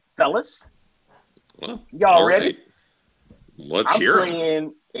this week, fellas. Well, Y'all all ready? right. Let's I'm hear 'em.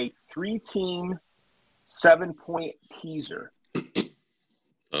 playing a 3-team 7-point teaser.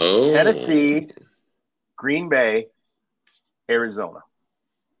 Oh, Tennessee, Green Bay, Arizona.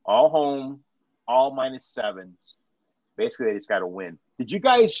 All home, all -7s. Basically, they just got to win. Did you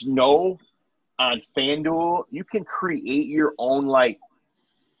guys know on FanDuel, you can create your own,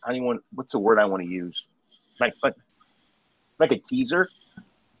 what's the word I want to use? Like a teaser?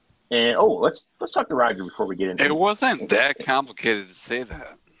 And, let's talk to Roger before we get into It wasn't that complicated to say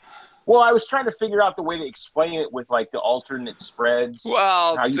that. Well, I was trying to figure out the way to explain it with, the alternate spreads.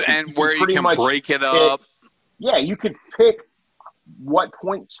 Well, How you can- and where you pretty can much break it up. Yeah, you could pick what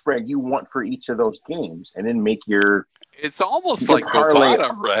point spread you want for each of those games and then make your It's almost You can like parlay it.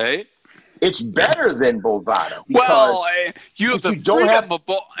 Bovada, right? it's better than Bovada Well, because you have if the you don't freedom have-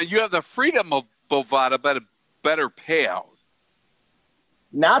 of you have the freedom of Bovada, but a better payout.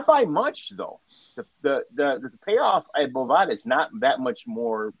 not by much though. The payoff at Bovada is not that much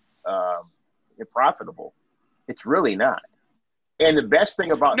more profitable. It's really not. And the best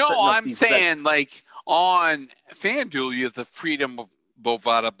thing about No, setting up I'm these bets- saying like on FanDuel, you have the freedom of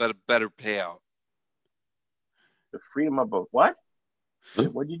Bovada, but a better payout. the freedom of what?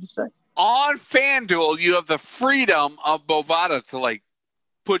 What did you say? On FanDuel, you have the freedom of Bovada to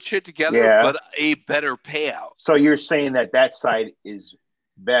put shit together, Yeah. but a better payout. So you're saying that side is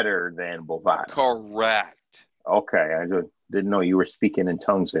better than Bovada? Correct. Okay, I didn't know you were speaking in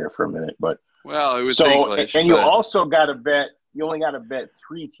tongues there for a minute, but Well, it was So English. and you but- also got to bet. You only got to bet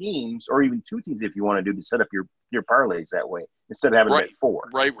 3 teams or even 2 teams if you want to do to set up your parlays that way instead of having to bet 4.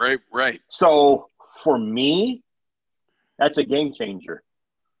 Right. So for me, that's a game changer.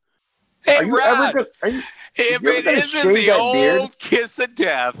 Hey, Are you Rod, ever gonna, are you, if you ever it gonna isn't shave the that old beard? kiss of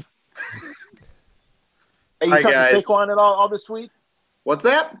death. Have you Hi, talked guys. to Saquon at all this week? What's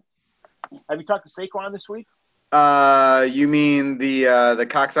that? Have you talked to Saquon this week? You mean the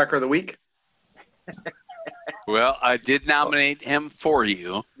cocksucker of the week? Well, I did nominate him for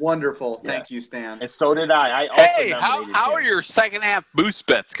you. Wonderful. Yeah. Thank you, Stan. And so did I. I also Hey, nominated how him. are your second half boost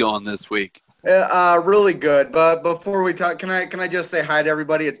bets going this week? Really good. But before we talk, can I just say hi to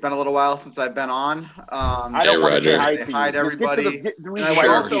everybody? It's been a little while since I've been on. I don't want to say Roger. hi to you. Hi to Just get to everybody. the And I would Sure,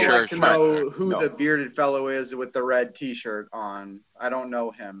 also sure, like to sure. know who No. the bearded fellow is with the red T-shirt on. I don't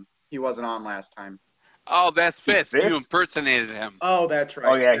know him. He wasn't on last time. Oh, that's Fisk. Fisk? You impersonated him. Oh, that's right.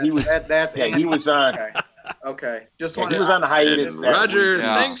 Oh, yeah, he was- That's Yeah, he Andy. was on. Okay. Just Yeah, wanted. he was on the hiatus. And that Roger, week.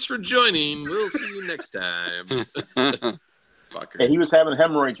 Yeah. thanks for joining. We'll see you next time. Yeah, Fucker. he was having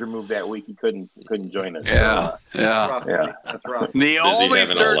hemorrhoids removed that week. He couldn't join us. Yeah, yeah. Rough. Yeah. That's rough. The only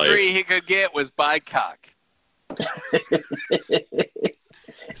having a surgery life. he could get was by cock.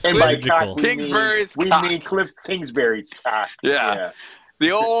 And by Surgical. cock, Kingsbury's we cock. mean Cliff Kingsbury's cock. Yeah.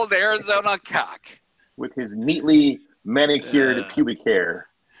 The old Arizona cock. With his neatly manicured Yeah. pubic hair.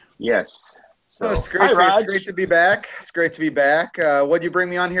 Yes. So, Oh, it's great. Hi, It's Raj. great to be back. It's great to be back. What'd you bring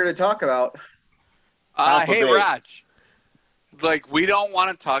me on here to talk about? Tampa Hey, Bay. Raj. Like, we don't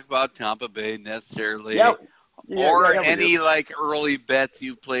want to talk about Tampa Bay necessarily. Yeah. Yeah, or yeah, we any do. like early bets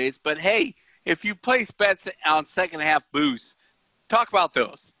you placed. But hey, if you place bets on second half boost, talk about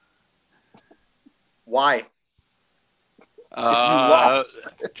those. Why? lost.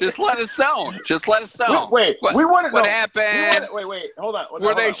 Just let us know. Just let us know. Wait, what, we want to what know. happened? Wait, hold on.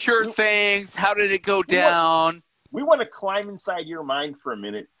 Were they sure things? How did it go down? We want to climb inside your mind for a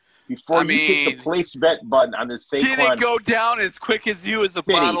minute before I you hit the mean, place bet button on the Saquon. Did it go down as quick as you as a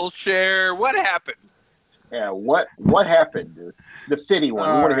Fitty. bottle share? What happened? Yeah, what happened, dude? The Fitty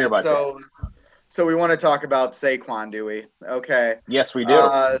one. We want to hear about that. So we want to talk about Saquon, do we? Okay. Yes, we do.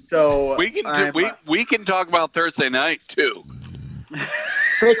 So We can I'm- we can talk about Thursday night too.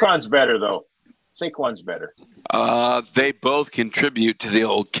 Saquon's better, though. Saquon's better. They both contribute to the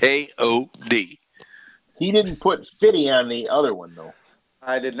old KOD. He didn't put Fitty on the other one, though.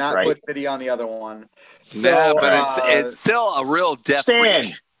 I did not Right. put Fitty on the other one. Yeah, but uh, it's still a real death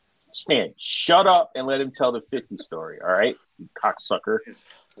week. Stan, shut up and let him tell the 50 story, all right? You cocksucker.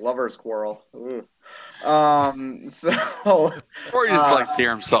 his lover squirrel. Ooh. So Or he just likes to hear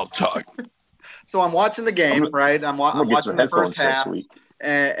himself talk. so I'm watching the game, right? I'm I'm gonna get watching some the headphones first next half. week.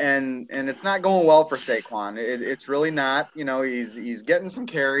 And it's not going well for Saquon. It's really not. You know, he's getting some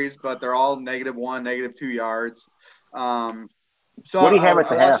carries, but they're all -1, -2 yards. So What do you have at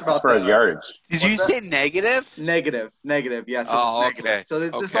the I half watched as far as yardage? Did you What's say negative? Negative. Yes. It Oh, was negative. okay. So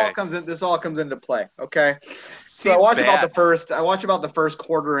this Okay. all comes in. This all comes into play. Okay. So I Seems watch bad. about the first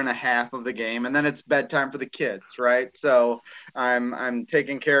quarter and a half of the game, and then it's bedtime for the kids, right? So I'm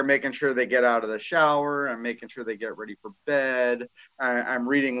taking care, making sure they get out of the shower. I'm making sure they get ready for bed. I'm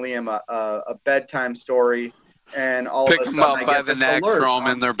reading Liam a bedtime story, and all Pick of a them sudden up I by get the this neck, alert. throw them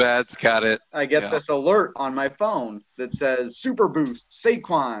in their beds, got it. I get Yeah. this alert on my phone that says Super Boost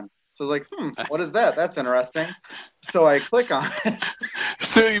Saquon. So I was like, what is that? That's interesting. So I click on it.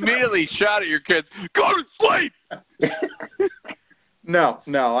 So you immediately shout at your kids, go to sleep! No,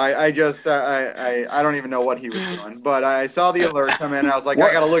 I just I don't even know what he was doing, but I saw the alert come in, and I was like,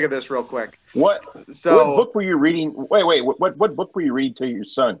 What? I got to look at this real quick. What So, book were you reading? Wait, what book were you reading to your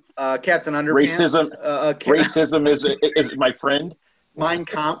son? Captain Underpants, Racism- Ca- Racism is my friend. Mein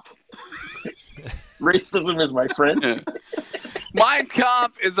Kampf. Racism is my friend. Mein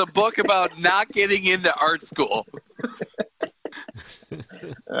Kampf is a book about not getting into art school.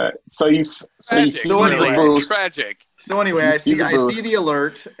 So you see Tragic, the anyway. boost. tragic. So anyway, You I see see the I boost. see the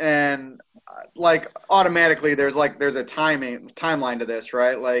alert, and like automatically there's a timeline to this,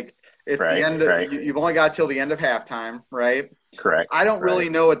 right? Like it's Right, the end of right. you've only got till the end of halftime, right? Correct. I don't really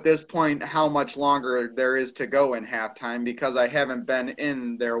Right. know at this point how much longer there is to go in halftime because I haven't been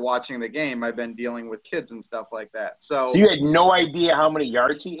in there watching the game. I've been dealing with kids and stuff like that. So So you had no idea how many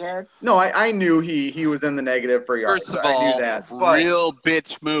yards he had? no, I knew he was in the negative for yards. First of I all, knew that. But real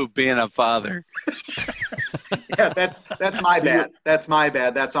bitch move being a father. yeah, that's my bad. That's my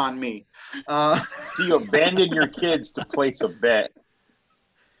bad. That's on me. So you abandoned your kids to place a bet.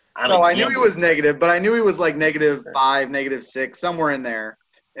 on So a I knew he gambling. was negative, but I knew he was like -5, -6, somewhere in there.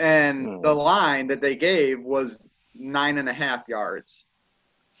 And the line that they gave was 9.5 yards.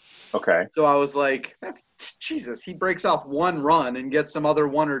 Okay. So I was like, that's Jesus. He breaks off one run and gets some other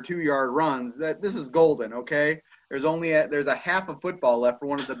 1 or 2 yard runs. This is golden. Okay. There's a half of football left for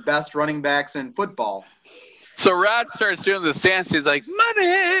one of the best running backs in football. So Rod starts doing the stance. He's like,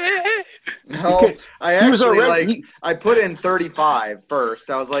 money. No, I actually I put in 35 first.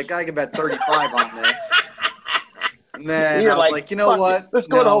 I was like, I can bet 35 on this. And then I was like, you know what? Let's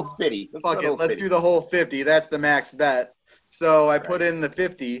go the whole 50. Let's do the whole 50. That's the max bet. So I put in the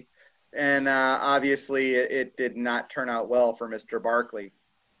 50, and obviously it did not turn out well for Mr. Barkley.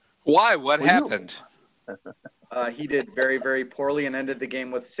 Why? What happened? He did very, very poorly and ended the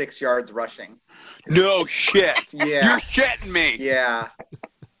game with 6 yards rushing. No shit. Yeah. You're shitting me. Yeah.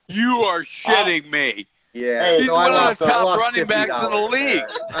 You are shitting me. Yeah. Hey, he's one of the top running backs in the league.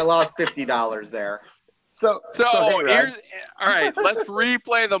 I lost $50 there. So here's all right. Let's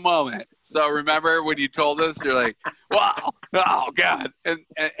replay the moment. So remember when you told us, you're like, "Wow, oh god," and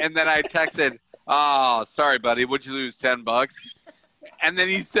then I texted, "Oh, sorry, buddy. Would you lose $10?" And then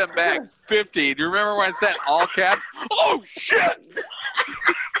he sent back 50. Do you remember when I said all caps? Oh shit!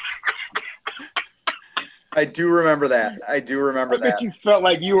 I do remember that. I bet you felt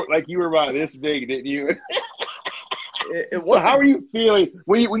like you were about this big, didn't you? It was. So how are you feeling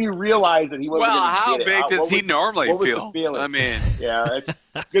when you realize that he wasn't? Well, how big does he normally feel? I mean, yeah,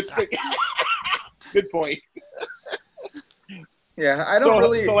 that's good. Good point. Yeah, I don't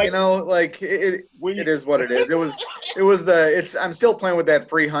it is what it is. I'm still playing with that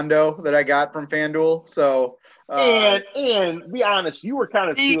free hundo that I got from FanDuel. So and be honest, you were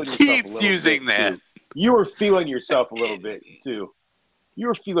kind of he feeling keeps yourself a using bit, that. Too. You were feeling yourself a little bit too. You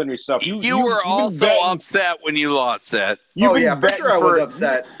were feeling yourself. You were also upset when you lost that. For sure I was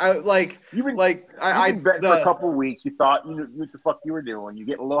upset. You've been betting for a couple of weeks. You thought you knew what the fuck you were doing. You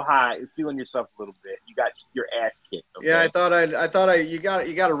get a little high, you're feeling yourself a little bit. You got your ass kicked. Okay? Yeah, I thought you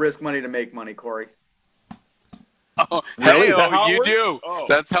got to risk money to make money, Corey. Oh, really? You do. Oh,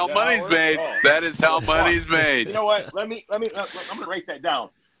 that's how money's made. Oh. That is how money's made. You know what? I'm gonna write that down.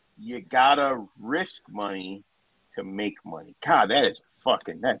 You gotta risk money to make money. God, that's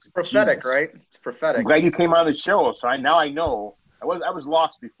prophetic, genius. Right? It's prophetic. I'm glad you came on the show, so now I know. I was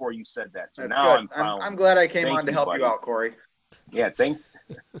lost before you said that. So that's now good. I'm glad I came on to help you out, Corey. Yeah, thank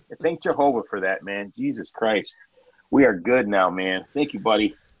Jehovah for that, man. Jesus Christ. We are good now, man. Thank you,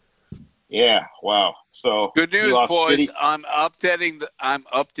 buddy. Yeah, wow. So good news, boys. 50. I'm updating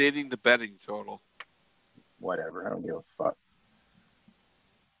the betting total. Whatever. I don't give a fuck.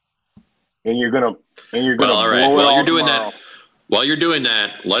 And you're gonna all right. While you're doing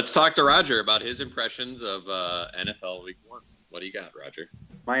that, let's talk to Roger about his impressions of NFL Week 1. What do you got, Roger?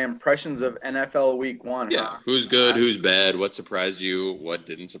 My impressions of NFL Week 1. Yeah, who's good, who's bad, what surprised you, what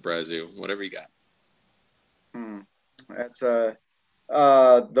didn't surprise you, whatever you got. That's the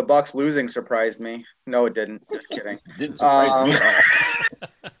Bucks losing surprised me. No, it didn't. Just kidding. Didn't surprise me.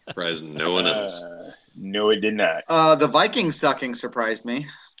 Surprised no one else. No, it did not. The Vikings sucking surprised me.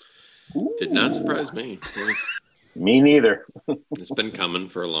 Did not surprise me. Me neither. It's been coming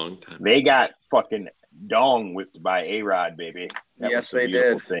for a long time. They got fucking dong whipped by A-Rod, baby. Yes, they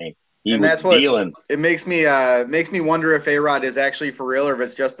did. Thing. That's what it makes me wonder if A-Rod is actually for real or if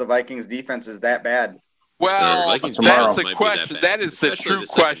it's just the Vikings defense is that bad. Well, that's the question. That is the true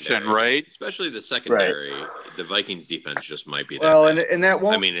question, right? Especially the secondary. Right. The Vikings defense just might be that bad. And that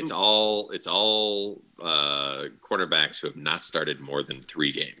won't. I mean, it's all cornerbacks who have not started more than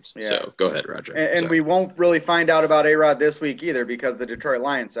 3 games. Yeah. So go ahead, Roger. And we won't really find out about A-Rod this week either because the Detroit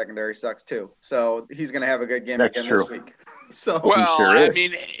Lions secondary sucks too. So he's going to have a good game again this week. So I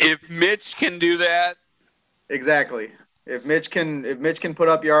mean, if Mitch can do that, exactly. If Mitch can put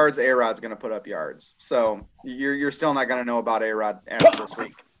up yards, A-Rod's going to put up yards. So you're still not going to know about A-Rod after this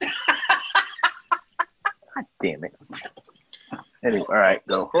week. God damn it. Anyway, all right,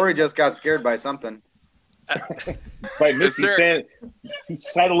 go. Corey just got scared by something. By Missy he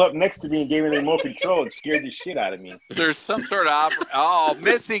sidled up next to me and gave me the remote control and scared the shit out of me. There's some sort of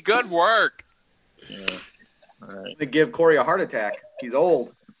Missy, good work. Yeah. All right. To give Corey a heart attack. He's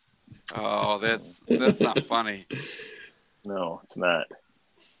old. Oh, that's not funny. No, it's not.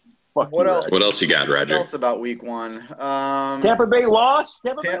 What else? What else you got, Roger? What else about Week 1? Tampa Bay lost.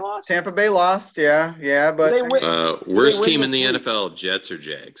 Tampa Bay lost. Yeah, but worst team in the NFL: Jets or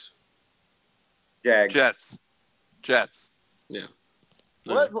Jags? Jags. Jets. Yeah.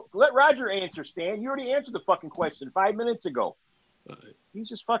 Let Roger answer, Stan. You already answered the fucking question 5 minutes ago.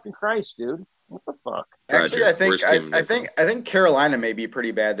 Jesus fucking Christ, dude. What the fuck? Actually, I think Carolina may be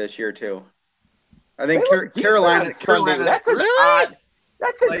pretty bad this year too. I think Carolina. That's an odd.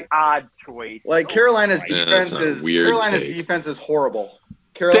 That's an odd choice. Like Carolina's defense is horrible.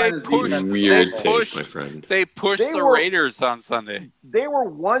 Carolina's pushed- defense is Weird awful. take, my friend. They pushed They the were- Raiders on Sunday. They were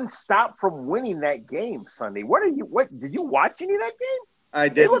one stop from winning that game Sunday. What did you watch any of that game? I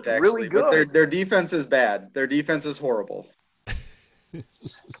They didn't look really actually, but good. their defense is bad. Their defense is horrible.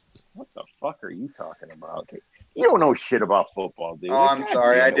 What the fuck are you talking about? You don't know shit about football, dude. Oh, I'm God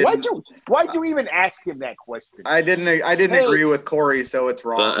sorry, damn I it. didn't. Why'd you even ask him that question? I didn't Hey. agree with Corey, so it's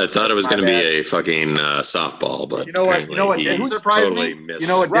wrong. I thought it was That's going my to be bad. a fucking softball, but You know what? You know what apparently didn't he surprise totally me? missed You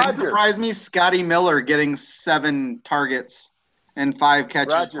know what didn't Roger. surprise me? Scotty Miller getting 7 targets and 5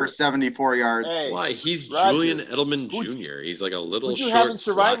 catches Roger. for 74 yards. Hey, Why? He's Roger. Julian Edelman Who- Jr. He's like a little who'd you have in short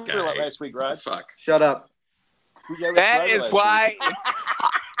slot Survivor guy. last week, What the Rod? fuck? Shut up. Who'd you have in That Survivor is last why week?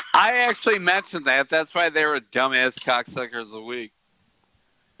 I actually mentioned that. That's why they were dumbass cocksuckers of the week.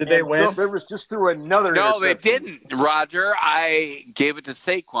 Did they And win? Philip Rivers just threw another. No, they interception. didn't, Roger. I gave it to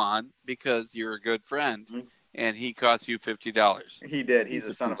Saquon because you're a good friend, and he cost you $50. He did. He's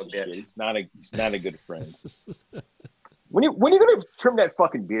a son of a piece shit. bitch. He's not a good friend. when you gonna trim that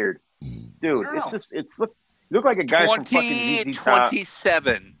fucking beard, dude? I don't It's you look like a guy from fucking ZZ Top.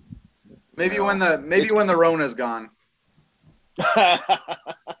 2027. Maybe when the Rona's gone.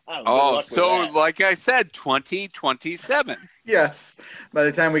 Oh, so like I said, 2027. Yes. By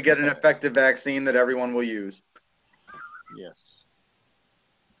the time we get an effective vaccine that everyone will use. yes,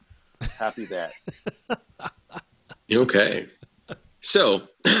 happy that. Okay. So,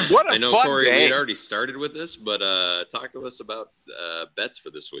 What a I know, fun Corey, day. we had already started with this, but talk to us about bets for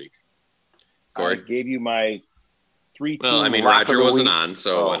this week. I Corey? gave you my 3-2. Well, I mean, lock of Roger the wasn't week. on,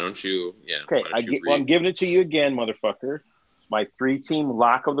 so Oh. why don't you, Okay, why don't you I'm read? giving it to you again, motherfucker. My 3-team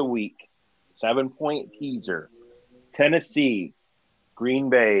lock of the week. 7-point teaser. Tennessee, Green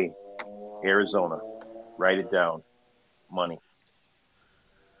Bay, Arizona. Write it down. Money.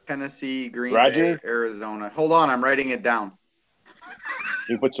 Tennessee, Green Roger? Bay, Arizona. Hold on, I'm writing it down.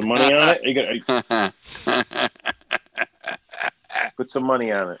 You put some money on it? You put some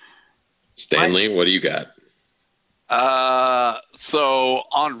money on it. Stanley, what do you got? So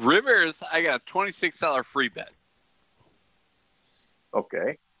on Rivers, I got a $26 free bet.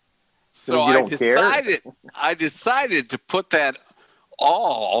 Okay. So you don't care? I decided to put that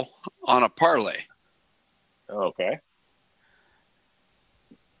all on a parlay. Okay.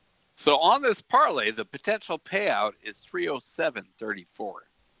 So on this parlay, the potential payout is 307.34.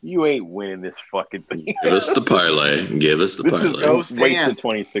 You ain't winning this fucking thing. Give us the parlay. Give us the This is parlay. Go wasted Stan.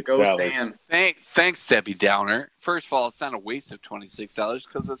 $26. Go Stan. Thanks, Debbie Downer. First of all, it's not a waste of $26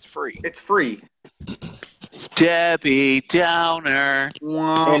 because it's free. It's free. Debbie Downer.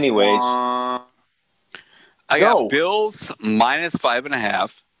 Anyways. I Go. got Bills minus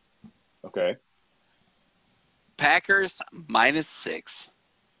 5.5. Okay. Packers minus 6.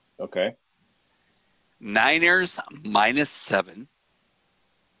 Okay. Niners minus 7.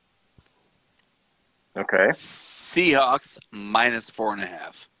 Okay. Seahawks minus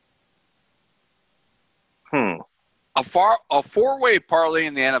 4.5. A four-way parlay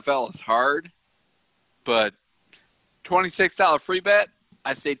in the NFL is hard, but $26 free bet,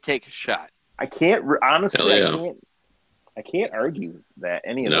 I say take a shot. I can't honestly. Hell yeah. I can't argue that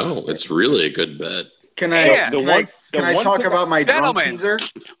any of No, those. it's really a good bet. Can I Yeah. can The I, one- can the I one talk thing- about my drunk Gentlemen. teaser?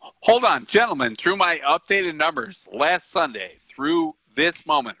 Hold on, gentlemen, through my updated numbers last Sunday, through this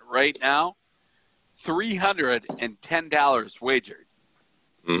moment right now, $310 wagered,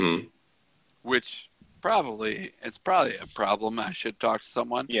 Mm-hmm. which it's probably a problem. I should talk to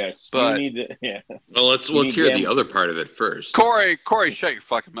someone. Yes, But- you need to. Yeah. Well, let's You hear need the them. other part of it first. Corey, shut your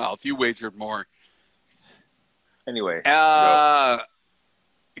fucking mouth. You wagered more. Anyway, Got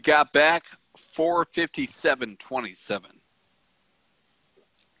back 457.27.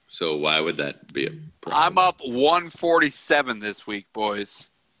 So why would that be a problem? I'm up 147 this week, boys.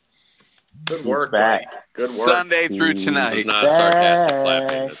 Good work, back. buddy. Good work. Sunday through He's This tonight. is not sarcastic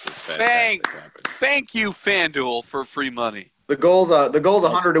clapping. This is Thank- fantastic clapping. Thank you, FanDuel, for free money. The goal's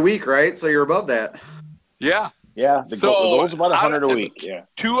 100 a week, right? So you're above that. Yeah. yeah, the goal's about 100 a out of- week. Yeah.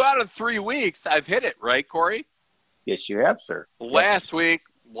 2 out of 3 weeks, I've hit it, right, Corey? Yes, you have, sir. Last week,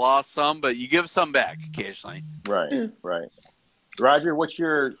 lost some, but you give some back occasionally. Right, right. Roger, what's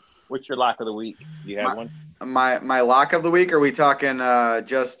your lock of the week? Do you have one? My lock of the week. Are we talking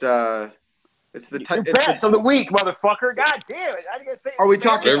just? It's the. Your bets of the week, motherfucker. God damn it! I gotta say. Are we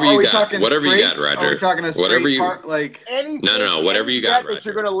talking? Whatever Are you we got. talking Whatever you straight? got, Roger. Are we talking a straight Whatever you- part? Like anything? No, whatever you any got, bet that Roger.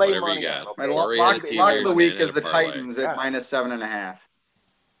 you're gonna lay Whatever money you got. on. my Okay? Corey lock, had a lock of teaser, the week Stan is had the a parlay. Titans at Yeah. minus 7.5.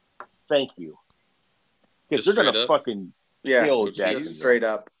 Thank you. Because Just they're gonna straight up? fucking Yeah, kill Just just Jackson. straight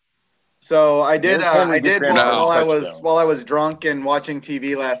up. So I did. Derrick Henry I did gets ran out while of I touchdown. was drunk and watching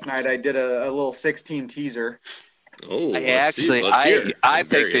TV last night. I did a little 16 teaser. Oh, I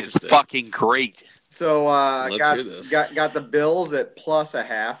think it's fucking great. So Let's hear this. got the Bills at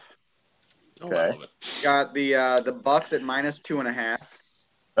 +0.5. Okay. I love it. Got the Bucks at -2.5.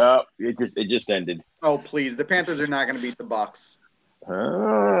 Oh, it just ended. Oh please, the Panthers are not going to beat the Bucks.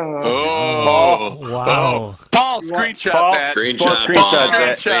 Oh, wow. Paul, screenshot that. Screenshot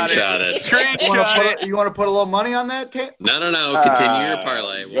it. Screenshot it. You want to put a little money on that? No. Continue your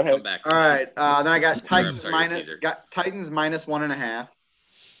parlay. We'll come back to All right. Then I got Titans sorry, -1.5.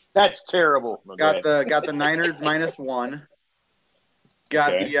 That's terrible. Got the Niners -1.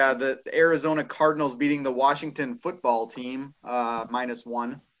 Got the Arizona Cardinals beating the Washington football team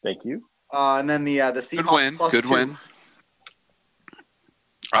 -1. Thank you. And then the Seahawks Good +2. win.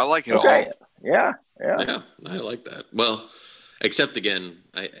 I like it all. Yeah. Yeah, I like that. Well, except again,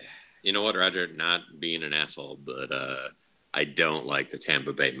 you know what, Roger, not being an asshole, but I don't like the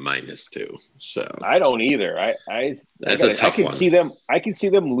Tampa Bay -2. So I don't either. That's a tough one. I can see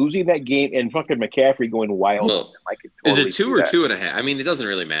them losing that game and fucking McCaffrey going wild. Well, is it 2 or 2.5? I mean, it doesn't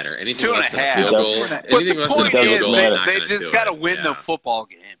really matter. Anything 2.5. less than a field goal. Anything less than a field goal is not they going to do just got to it. win the football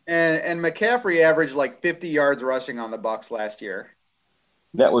game. And McCaffrey averaged like 50 yards rushing on the Bucks last year.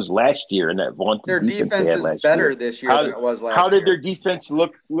 That was last year, and that one their defense is better this year than it was last year. How did their defense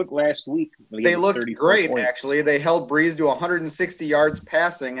look last week? They looked great, actually. They held Breeze to 160 yards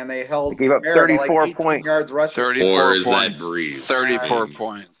passing, and they gave up 34 points. Yards rushing. 34 or is points. that Breeze? 34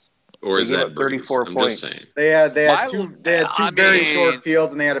 points. Or is that Breeze? 34 I'm points. just saying. They had two very short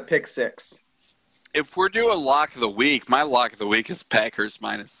fields, and they had a pick six. If we're doing lock of the week, my lock of the week is Packers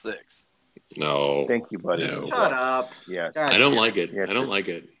 -6. No. Thank you, buddy. No. Shut up. Yeah. I don't like it. I don't like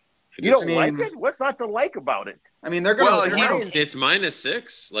it. You don't like it? What's not to like about it? I mean, they're going to. It's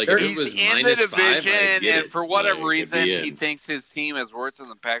 -6. Like he's if it was in the division, -5, and for whatever reason, he thinks his team is worse and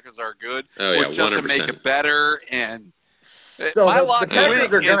the Packers are good, which doesn't make it better. And so the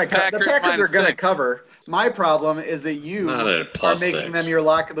Packers are going to cover. My problem is that you are making them your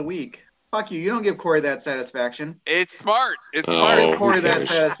lock of the week. Fuck you. You don't give Corey that satisfaction. It's smart. It's smart. Give Corey that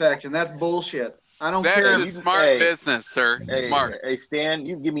satisfaction. That's bullshit. I don't care. That's smart business, sir. Smart. Hey, Stan,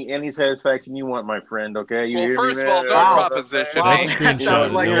 you give me any satisfaction you want, my friend, okay? Well, first of all, no proposition. That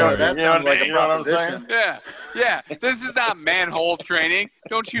sounds like a proposition. Yeah. This is not manhole training.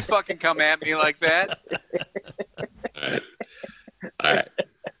 Don't you fucking come at me like that. All right.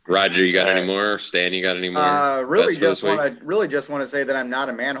 Roger, you got any more? Stan, you got any more? Really just want to say that I'm not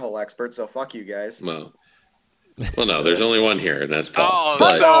a manhole expert, so fuck you guys. Well, no, there's only one here, and that's Paul.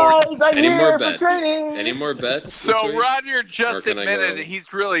 Any more bets? Any more bets? So Roger just admitted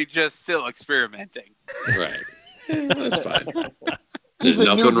he's really just still experimenting. Right. That's fine. There's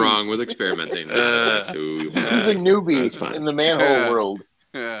nothing wrong with experimenting. That's who he's a newbie in the manhole world.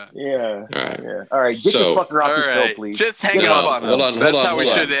 Yeah. All right. Get this fucker off the show, please. Just hang up on him. That's how we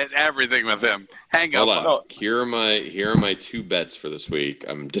should end everything with him. Hang up on him. Here are my 2 bets for this week.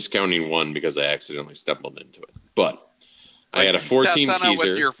 I'm discounting one because I accidentally stumbled into it. But I had a 4-team teaser.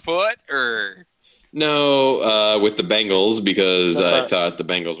 With your foot or? No, with the Bengals because I thought the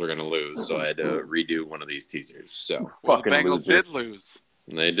Bengals were going to lose, so I had to redo one of these teasers. So the Bengals did lose.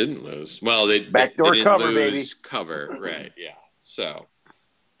 They didn't lose. Well, they backdoor didn't cover, lose baby. Cover, right? Yeah. So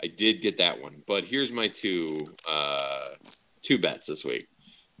I did get that one, but here's my two bets this week.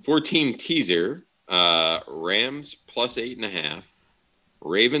 4-team teaser: Rams +8.5.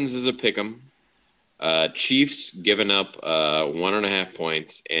 Ravens is a pick'em. Chiefs giving up 1.5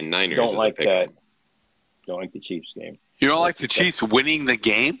 points, and Niners don't is like a pick'em. that. Don't like the Chiefs game. You don't like the Chiefs winning the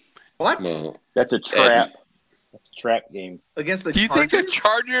game? What? Well, that's a trap. That's a trap game against the. Do you Chargers? think the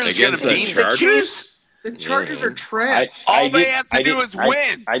Chargers are going to beat the Chiefs? The Chargers are trash. All they have to do is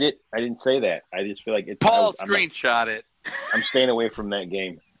win. I didn't say that. I just feel like it's Paul screenshot it. I'm staying away from that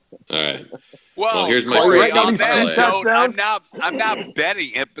game. All right. Well, here's my Corey, on that note, I'm not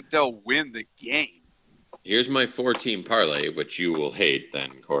betting it, but they'll win the game. Here's my 4-team parlay, which you will hate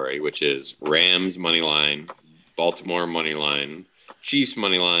then, Corey, which is Rams money line, Baltimore money line, Chiefs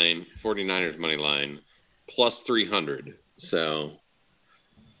money line, 49ers money line, +300. So,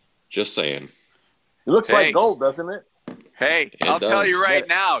 just saying. It looks like gold, doesn't it? Hey, I'll tell you right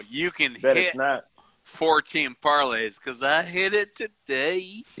now, you can hit it's not. 4-team parlays because I hit it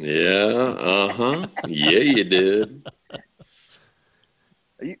today. Yeah, yeah, you did.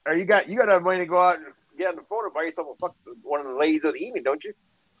 You got enough money to go out and get on the phone and buy yourself one of the ladies of the evening, don't you?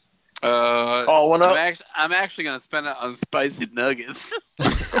 Call one up. I'm actually going to spend it on spicy nuggets.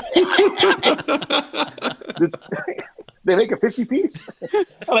 They make a 50-piece.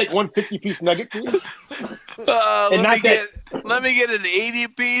 I like one 50-piece nugget, please. Let me get an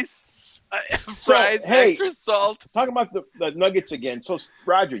 80-piece Fries, hey, extra salt. Talking about the nuggets again. So,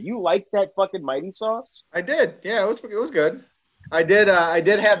 Roger, you like that fucking Mighty sauce? I did. Yeah, it was good. I did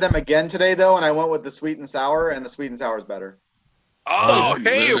have them again today though, and I went with the sweet and sour, and the sweet and sour is better. Oh,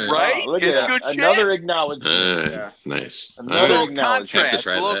 hey, man. right? Look It's at good that. shit. Another acknowledgement. Yeah. Nice. A Another little acknowledgement. Have to contrast.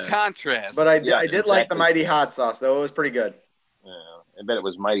 try A little that. contrast. But I Yeah, did like the exactly. Mighty hot sauce though. It was pretty good. Yeah, I bet it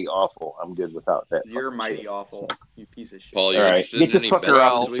was mighty awful. I'm good without that. You're mighty awful, you piece of shit. Paul, you All right, interested get in this any fucker bets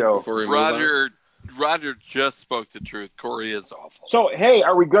off this the week show. before we move on? Roger just spoke the truth. Corey is awful. So, hey,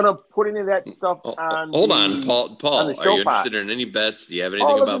 are we gonna put any of that stuff on? Hold on, the- Paul. on the Are show you pod? interested in any bets? Do you have Paul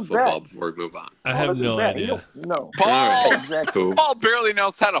anything about doesn't football bet. before we move on? I have no idea. No. Paul, All right. Exactly. Cool. Paul barely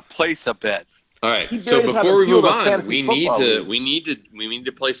knows how to place a bet. All right. He So barely knows how before to we field move a on, fantasy we need football to league. we need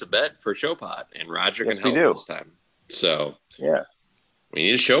to place a bet for Showpot, and Roger Yes, can we help do. this time. So Yeah. we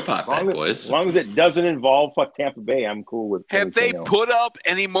need a Showpot bet, boys. As long as it doesn't involve Tampa Bay, I'm cool with. Have they anything else. put up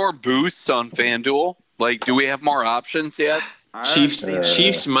any more boosts on FanDuel? Like, do we have more options yet? I Chiefs haven't seen it.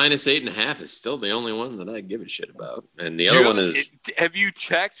 Chiefs minus 8.5 is still the only one that I give a shit about, and the other one is Have you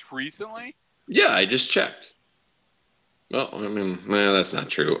checked recently? yeah. I just checked. Well, I mean, that's not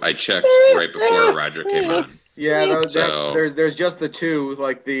true. I checked right before Roger came on. Yeah, So- there's just the two,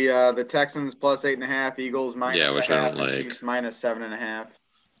 like the Texans plus 8.5, Eagles minus Yeah, which I 1/2, don't and like. Chiefs minus 7.5.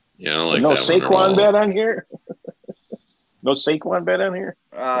 Yeah, I don't like no that one at Saquon all. bet on here. No Saquon bet on here.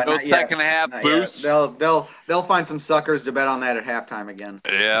 No Not yet. second half Not boosts. yet. They'll find some suckers to bet on that at halftime again.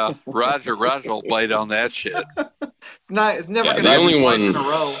 Yeah, Roger will bite on that shit. It's never Yeah, going the to only happen twice one- in a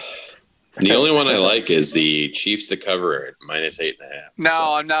row. The only one I like is the Chiefs to cover at minus 8.5.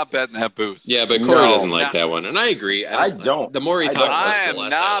 No, I'm not betting that boost. Yeah, but Corey No. doesn't like No. that one, and I agree. I don't. The more he I talks don't. about I it, am the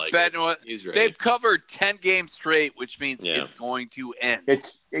less not I like betting it. what He's right. they've covered 10 games straight, which means Yeah. it's going to end.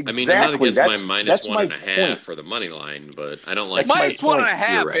 It's exactly. I mean, I'm not against my that's minus my 1.5 point. for the money line, but I don't like That's my Minus one and a point.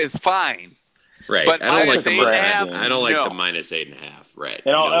 half You're right. is fine. Right. But I don't like minus the eight and a money. half, I don't like no. the minus 8.5. Right.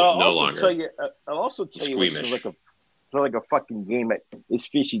 And I'll no also longer. tell you. I'll also tell you what's Squeamish. like a fucking game that is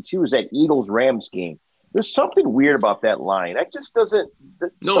fishy too. Is that Eagles Rams game? There's something weird about that line. That just doesn't.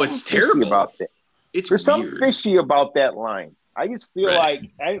 No, it's something fishy terrible. about that. It's There's something weird. fishy about that line. I just feel Right.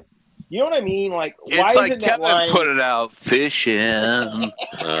 like you know what I mean. Like It's why like isn't that Kevin line? put it out, fishing.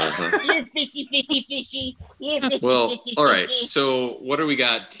 Uh-huh. You're fishy, fishy, fishy. You're fishy, Well, fishy, all right. fishy. So, what do we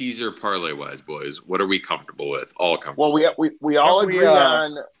got teaser parlay wise, boys? What are we comfortable with? All comfortable. Well, we all Don't we, agree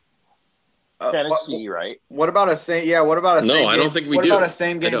on What, Tennessee, right? what about a same? Yeah, what about a No, same? I don't game- think we what do. about a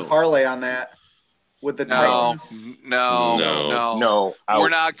same I game don't. parlay on that with the No, Titans? no, No. No, We're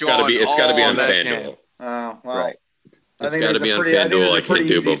out. not It's got to going. be. It's got to be all on that FanDuel. game. Oh well, Right. I It's think got to there's be a on pretty, I think FanDuel. there's I a pretty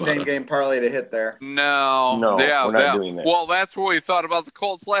can't do easy same Bovada. game parlay to hit there. No, No, yeah, we're not yeah. doing that. Well, that's what we thought about the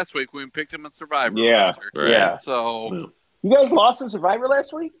Colts last week when we picked them in Survivor. Yeah. Roger. Right. Yeah. So, You guys lost in Survivor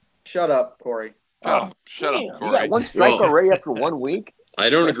last week? Shut up, Corey. shut Damn, up, you Corey. got one strike Well- already after 1 week. I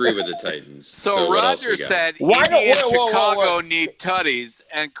don't agree with the Titans. So, what else Roger we got? said Why Indy don't- and whoa, Chicago whoa. need tutties,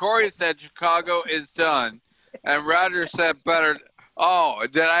 and Corey said Chicago is done, and Roger said better. Oh,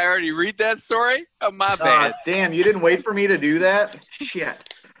 did I already read that story? Oh, my bad. Damn, you didn't wait for me to do that?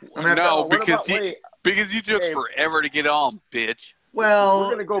 Shit. I'm gonna have No, to, What because about- wait, because you took Hey. forever to get on, bitch. we're well,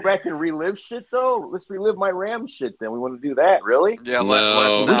 gonna go back and relive shit though. Let's relive my Rams shit. Then we want to do that, really? Yeah, No,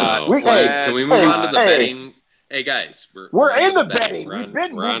 let's not. We- Can we- Let's can we move hey, on to the hey. betting? Hey guys, We're on in to the betting. We're We've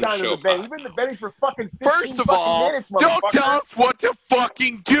been we're on moved on to the Showpot betting. We've been in the now. betting for fucking 15 First of fucking all, minutes, don't motherfucker. tell us what to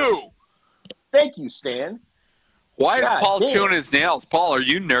fucking do. Thank you, Stan. Why is God Paul damn. chewing his nails? Paul, are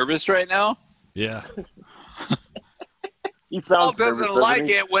you nervous right now? Yeah. He Paul sounds doesn't nervous, like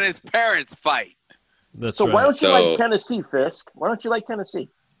he? it when his parents fight. That's So right. why don't you So- like Tennessee, Fisk? Why don't you like Tennessee?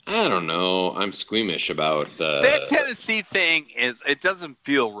 I don't know. I'm squeamish about the. That Tennessee thing it doesn't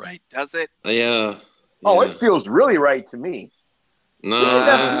feel right, does it? Yeah. Oh, yeah. it feels really right to me. No,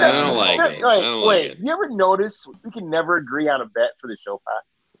 Yeah, I don't like it. I don't like it. You ever notice we can never agree on a bet for the show, Pat?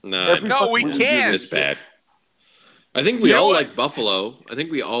 No, Every No, fucking we week can't. It's bad. I think we You know all what? like Buffalo. I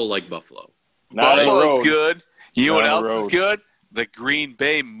think we all like Buffalo. Not on the Buffalo's road. good. You know what Not on else the is road. good? The Green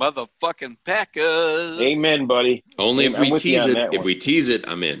Bay motherfucking Packers. Amen, buddy. Only I'm if we with you tease on it. that If one. we tease it,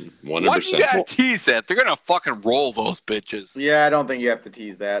 I'm in. Why do you 100%. gotta tease that? They're gonna fucking roll those bitches. yeah, I don't think you have to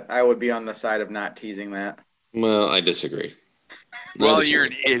tease that. I would be on the side of not teasing that. Well, I disagree. I Well, disagree. you're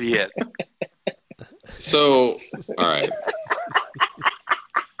an idiot. So, all right.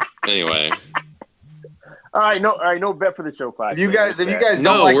 Anyway, All right, no bet for the show, Pat. If you guys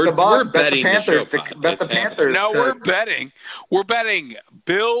No, don't like we're- the Bucks, we're bet the betting the Panthers. show To, pod. bet It's the happening. Panthers. No, to- we're betting. We're betting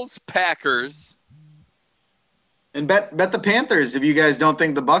Bills, Packers. and bet the Panthers if you guys don't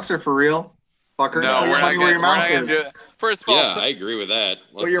think the Bucks are for real. Fuckers, No, put your we're not money where your gonna mouth is. do it. First of all, Yeah, I agree with that.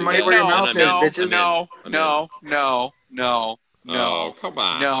 Put your money where your mouth is, bitches. No. Oh, come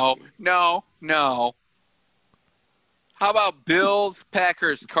on. No. How about Bills,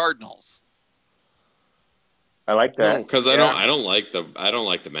 Packers, Cardinals? I like that. Because I don't like the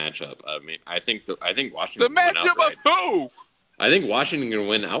matchup. I mean, I think Washington. The matchup of who? I think Washington can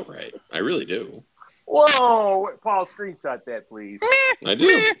win outright. I really do. Whoa, Paul, screenshot that, please. I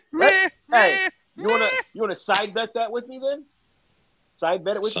do. Hey, you wanna side bet that with me then? Side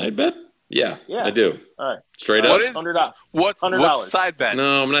bet it with me. Side bet? Yeah, Yeah. I do. All right. Straight What up. is $100. what's $100. side bet?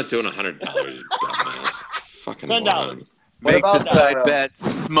 No, I'm not doing $100. You dumbass. Fucking $10. moron. What Make about the side bet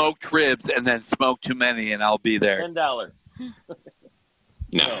smoked ribs and then smoke too many and I'll be there. $10.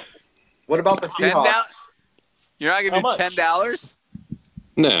 No. What about the $10? Seahawks? You're not How gonna do much? $10?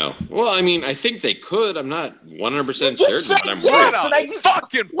 No. Well, I mean, I think they could. I'm not 100% You just certain, said but I'm yes. worried. What a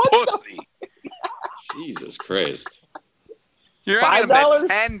fucking pussy! Jesus Christ. You're not gonna $5?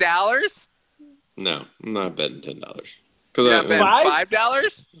 bet $10? No, I'm not betting $10. You're not betting Five?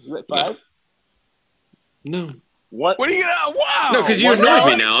 $5? You at 5? No. What? What are you gonna? Wow! No, because you $1? annoyed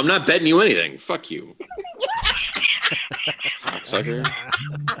me now. I'm not betting you anything. Fuck you. Cocksucker.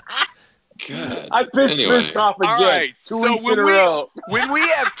 God. I pissed Anyway. Chris off again. All right, 2 so weeks in a row. When we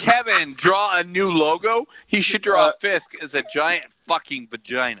have Kevin draw a new logo, he should draw Fisk as a giant fucking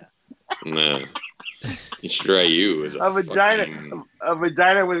vagina. No. You should try you as A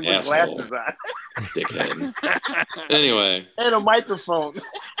vagina with asshole. glasses on Dickhead. Anyway. and a microphone.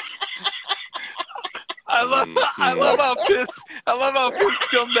 I love how Fisk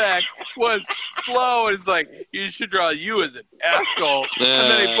come back was slow and it's like you should draw you as an asshole, and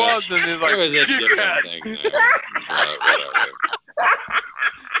then he paused and he's like, It was a different dickhead. thing.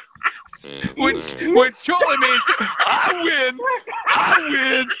 Whatever. Which surely means I win.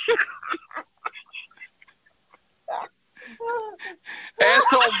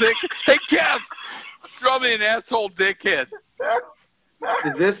 Asshole dick. Hey Kev, draw me an asshole dickhead.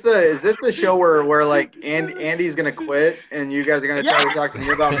 Is this the show where like Andy's gonna quit and you guys are gonna try to talk to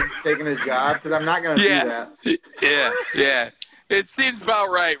me about taking his job? Because I'm not gonna do that. Yeah. It seems about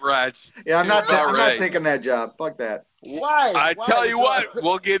right, Raj. Yeah, I'm not Right. taking that job. Fuck that. Why? I Why? tell you what,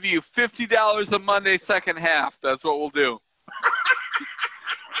 we'll give you $50 a Monday second half. That's what we'll do.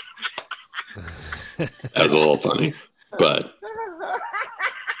 That was a little funny, but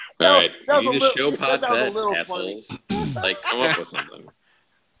all right, that you was need a a show little- pod that was a bet, little assholes. Like, come up with something.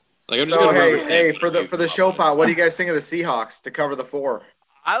 Like, I'm just So gonna remember hey, things for that the you show come up pot, what do you guys think of the Seahawks to cover the 4?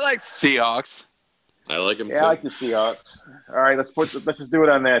 I like Seahawks. with. I like them Yeah, too. I like the Seahawks. All right, let's just do it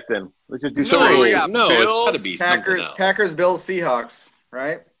on that then. Let's just do So three. we got no, it's Bills, got to be something Packers, else. Packers, Bills, Seahawks,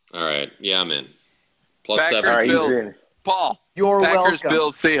 right? All right, yeah, I'm in. Plus Packers, All 7 right, he's Bills. teaser. in. Paul. You're Packers, welcome.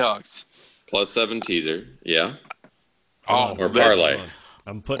 Bills, Seahawks. Plus 7 teaser. Yeah. Oh, Or that's- parlay.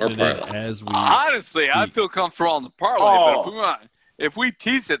 I'm putting Or it parlay. in as we. Honestly, I feel comfortable on the parlay, Oh. but if we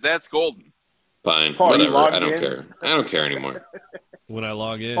tease it, that's golden. Fine. Paul, you Whatever. logged I don't in? care. I don't care anymore. When I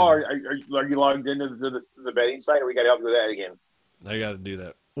log in, Paul, are you logged into the betting site, or we got to help you with that again? I got to do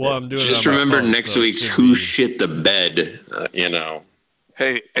that. Well, I'm doing. Just it on my remember phone, next so it week's should Who be- Shit the Bed, you know.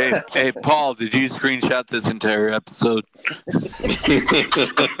 Hey, Paul, did you screenshot this entire episode?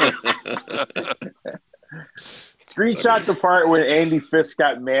 Screenshot the part when Andy Fisk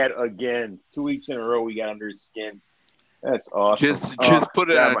got mad again. 2 weeks in a row, we got under his skin. That's awesome. Just Oh, put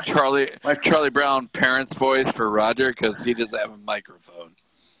it yeah, in Charlie Brown parents' voice for Roger because he doesn't have a microphone.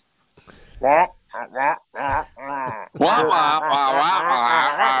 Wah, wah, wah,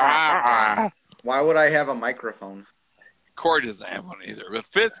 wah. Why would I have a microphone? Corey doesn't have one either, but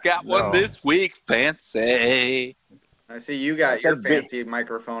Fitz got one No. this week. Fancy. I see you got your Got a big- fancy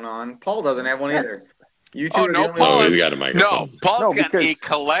microphone on. Paul doesn't have one either. You two Oh, are the no, only Paul Oh, ones. he's got a No, microphone. Paul's No, got because- a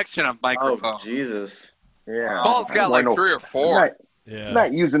collection of Oh, microphones. Jesus. Yeah. Paul's I got don't like want 3 or I'm 4. not, Yeah. I'm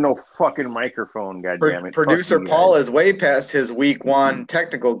not using no fucking microphone, goddammit. Producer Fuck you Paul guys. is way past his week 1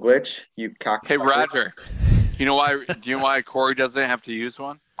 technical glitch. You cocksuckers. Hey, Roger, you know why? Do you know why Corey doesn't have to use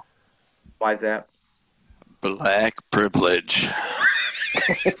one? Why is that? Black privilege.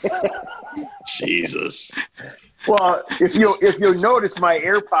 Jesus. Well, if you'll notice, my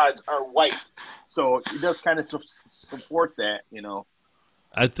AirPods are white, so it does kind of support that, you know.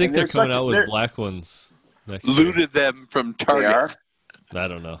 I think And they're they're coming such- out with they're- black ones. Next year. Looted them from They Target. are. I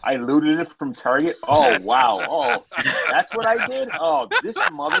don't know. I looted it from Target. Oh wow! Oh, that's what I did. Oh, this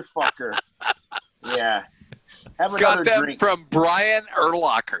motherfucker. Yeah. Have another Got them drink. from Brian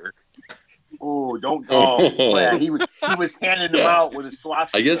Urlacher. Oh, don't. Oh, yeah. He was handing them out with a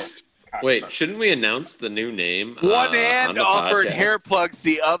swastika. I guess. Wait, shouldn't we announce the new name? One on hand the offered podcast? hair plugs,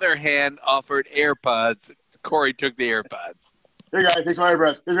 the other hand offered AirPods. Corey took the AirPods. Here you guys, take some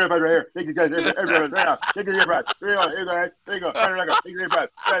AirPods. Here's your AirPods right here. Take these guys, AirPods right now. Take your AirPods. Here you go, here guys. There you go. Take your AirPods.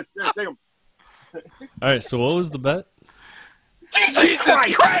 Guys, here, take them. All right, so what was the bet? Jesus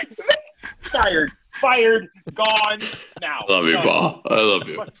Christ! Fired, gone, now. Love you, Done. Paul. I love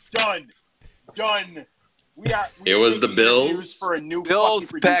you. Done. It was the Bills. For a new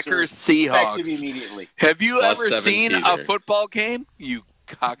Bills, Packers, effective Seahawks. immediately. Have you Plus ever 7 seen teaser. a football game? You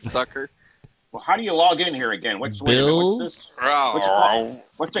cocksucker. Well, how do you log in here again? What's Bills? this? Oh,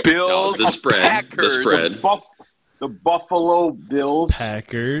 What's it? Bills, No, the spread. Packers. The spread. The Buffalo Bills.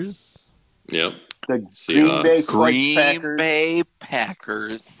 Packers. Yep. The Seahawks. Green Bay Green Packers. Bay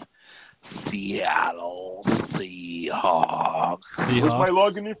Packers. Seattle Seahawks. Where's my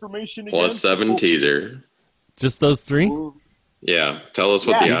Seahawks. login information again? Plus 7 teaser. Just those three? Yeah. Tell us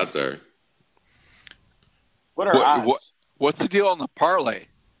what the Yes. odds are. What are odds? What's the deal on the parlay?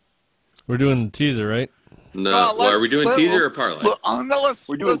 We're doing the teaser, right? No. Well, Well, are we doing let's- teaser or parlay? Look, no, let's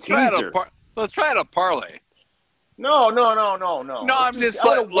try it teaser. let's try it a parlay. No. No,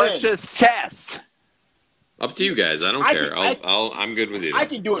 I'm let's just test. Up to you guys. I don't I care. can- I'm good with you. I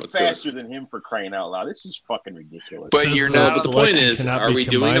can do it Let's faster than him for crying out loud. This is fucking ridiculous. But Says you're the not But the point selection is, cannot are be we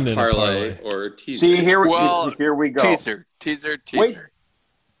doing combined a in parlay or a teaser? See, here Well, we go. teaser. Wait.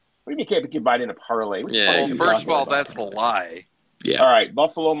 What do you can't be combined in a parlay? What Yeah, the fuck Well, are you first of talking all, about? that's a lie. Yeah. All right,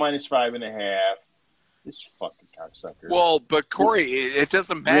 Buffalo minus 5.5. This fucking cocksucker. Well, but Corey, it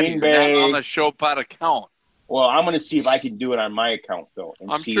doesn't matter. Green You're not Bay. on the show pod account. Well, I'm going to see if I can do it on my account though.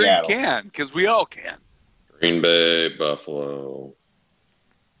 In I'm Seattle. sure you can, because we all can. Green Bay, Buffalo.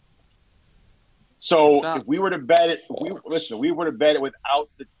 So Stop. if we were to bet it, we were to bet it without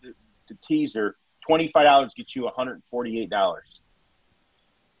the teaser. $25 gets you $148.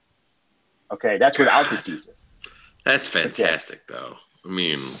 Okay, that's without the teaser. That's fantastic, though. I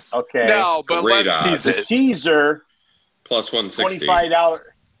mean, Okay. No, but Great let's odds. tease The it. teaser plus 160. $25.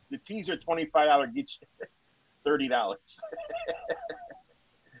 The teaser $25 gets you $30.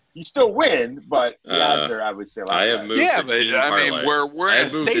 You still win, but the odds are, I would say, a lot I have better. moved Yeah, the but team I parlay. mean, we're I in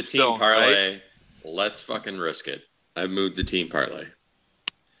have a moved the safe team zone, parlay. right? Let's fucking risk it. I've moved the team parlay.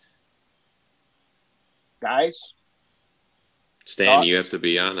 Guys, Stan, Thoughts? you have to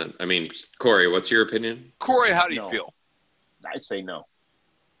be on it. I mean, Corey, what's your opinion? Corey, how do you No. feel? I say no.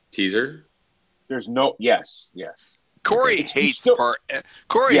 Teaser? There's no yes. Corey It's hates still-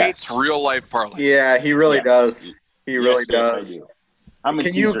 Corey Yes. hates real life parlays. Yeah, he really Yeah. does. He really Yes, I does. do. I'm a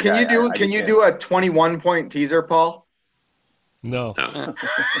Can you teaser can guy. you do I can just you say- do a 21-point teaser, Paul? No. No.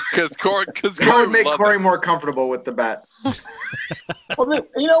 Because Corey That would make loved Corey it. more comfortable with the bet. Well, then,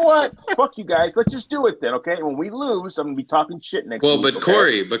 you know what? Fuck you guys. Let's just do it then, okay? When we lose, I'm gonna be talking shit next Well, week. but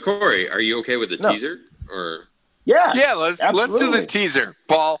okay? Corey, are you okay with the No. teaser? Or Yeah. Yeah, let's do absolutely. the teaser,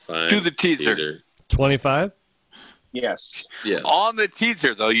 Paul. fine? Do the teaser. 25? Yes. Yeah. On the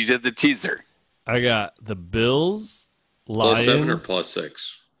teaser, though, you did the teaser. I got the Bills, Plus Lions. 7 or plus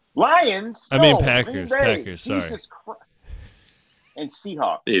 6? Lions. I mean No, Packers, Green Bay. Packers, sorry. Jesus Christ. And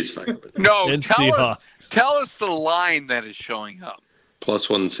Seahawks. He's fine with it. No, And tell us the line that is showing up. Plus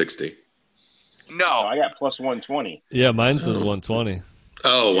 160. Oh, No, I got plus 120. Yeah, mine says 120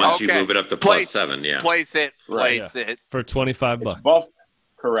 Oh, once you Okay. move it up to Place- plus 7, yeah. place it, Right. place it, for 25 It's bucks.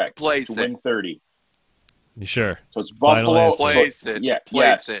 correct. place To it, win 30. You sure? So it's Final Buffalo. answer. place it, Yeah.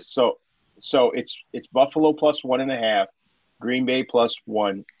 place Yes. it. So it's Buffalo plus 1.5, Green Bay plus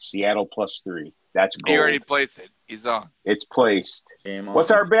 1, Seattle plus 3. That's He already gold. placed it. He's on. It's placed. Game on. What's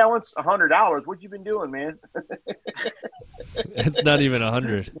our balance? $100. What you been doing, man? It's not even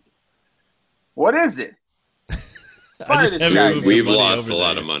 100. What is it? Fire this haven't guy, moved man. the We've money lost over a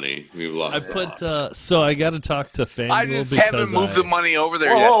lot there. of money. We've I lost a lot. put so I got to talk to FanDuel I just because haven't moved the money over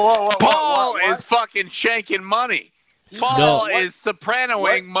there Whoa, yet. whoa, whoa, whoa, Paul what? is fucking shanking money. Paul No. is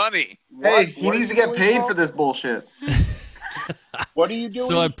sopranoing money. Hey, What? he What needs are to you get doing, paid Paul? for this bullshit. What are you doing?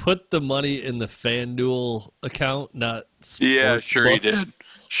 So I put the money in the FanDuel account, not Yeah, sure you Sportsbook. did.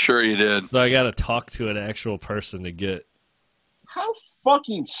 Sure you did. So I got to talk to an actual person to get. How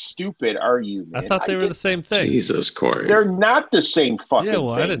fucking stupid are you, man? I thought they were the same thing. Jesus, Corey. They're not the same fucking Yeah,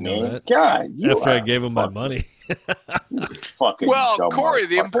 well, I thing, didn't know man. that. God, you After I are gave him my fucking- money. Fucking Well, dumb Corey,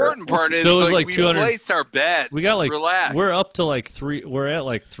 the motherfucker. important part is So it was like we 200 placed our bet. We got like Relax. we're up to like we're at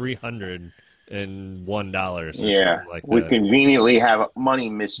like $301 or Yeah, something like we that. conveniently have money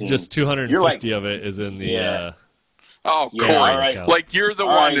missing. Just 250 You're like- of it is in the Yeah. Oh, Yeah, Corey, all right. like you're the All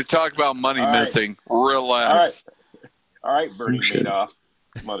one right. to talk about money All right. missing. All Relax. right, Bernie Shit. Madoff,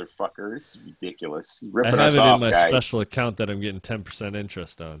 motherfucker. This is ridiculous. He's I ripping have us it off, in my guys. special account that I'm getting 10%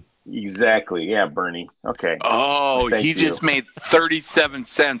 interest on. Exactly. Yeah, Bernie. Okay. Oh, Thank he you. just made 37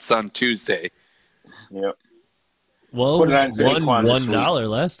 cents on Tuesday. Yep. Well, Put it on won Saquon this $1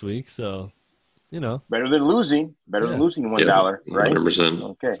 last week, so Better than losing. Better than losing $1, right? 100%.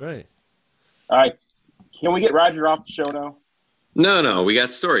 Okay. That's right. All right. Can we get Roger off the show now? No, we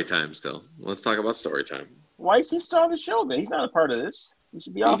got story time still. Let's talk about story time. Why is he still on the show then? He's not a part of this. He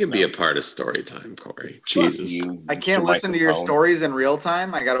should be You off can now. be a part of story time, Corey. Fuck Jesus. you, I can't Mr. listen to your microphone. stories in real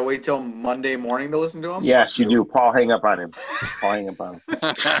time. I got to wait till Monday morning to listen to them. Yes, you do. Paul, hang up on him. Paul, hang up on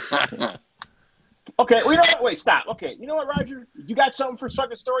him. Okay, well, you know what? Wait, stop. Okay, you know what, Roger? You got something for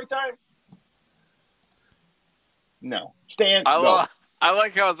fucking story time? No. Stan, go. I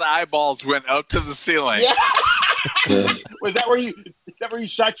like how his eyeballs went up to the ceiling. Yeah. Was that where you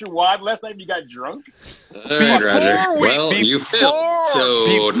shot your wad last night and you got drunk? All right, Roger. Well, you failed.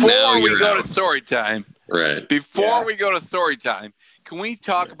 So now we you're go out. to story time. Right. Before we go to story time, can we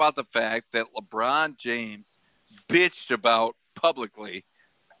talk about the fact that LeBron James bitched about publicly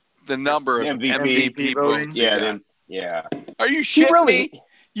the number of MVP votes? Yeah. Are you shitting me?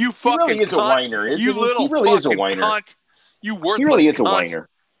 You fucking he really is cunt. a whiner, isn't You he? little He really is a fucking whiner. cunt. You worthless He really is a cunt. whiner.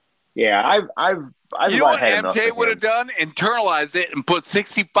 Yeah, I've You know what had enough MJ of would him. have done? Internalized it and put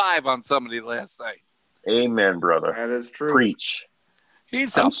 65 on somebody last night. Amen, brother. That is true. Preach.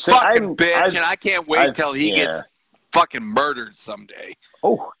 He's I'm a sa- fucking I'm- bitch, I've- and I can't wait till he yeah. gets fucking murdered someday.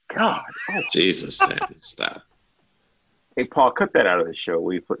 Oh God. Oh. Jesus, Stan, stop. Hey, Paul, cut that out of the show.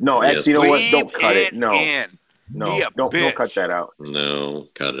 No, Yes, actually, you know what? Leave Don't cut it. it No, in. no, Be a don't bitch. cut that out. No,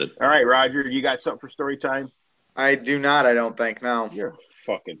 cut it. All right, Roger, you got something for story time? I do not. I don't think. No. You're a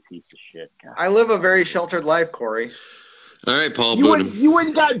fucking piece of shit. God. I live a very sheltered life, Corey. All right, Paul, You boot went, him. you went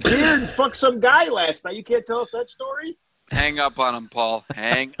and got beer and fucked some guy last night. You can't tell us that story? Hang up on him, Paul.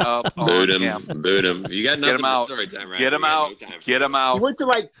 Hang up on Boot him. him. Boot him. You got nothing him out. for story time, right? Get him out. Get him He out. went to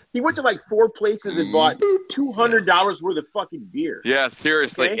like 4 places and bought $200 worth of fucking beer. Yeah,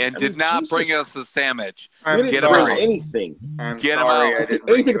 seriously. Okay? And I did mean, not Jesus. bring us a sandwich. We I'm didn't Get him bring out. anything. I'm Get him sorry. out. I didn't Let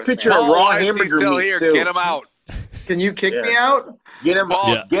me bring take a you picture of Paul, raw why is he hamburger still meat here? too. Get him out. Can you kick Yeah. me out? Get him,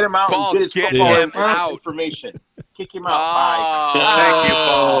 Paul, Yeah. get him out Paul, and get his get football him out. information. Kick him out. Oh, Bye. thank you,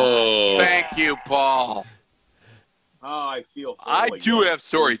 Paul. Oh. Thank you, Paul. Oh, I feel. I do have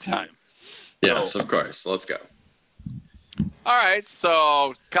story time. Yes, of course. Let's go. All right,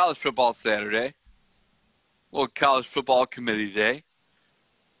 so college football Saturday. Little college football committee day.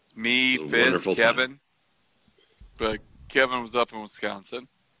 It's me, It was a Fizz, wonderful Kevin. But Kevin was up in Wisconsin.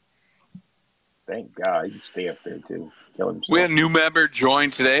 Thank God. You can stay up there too. Kill himself. We had a new member join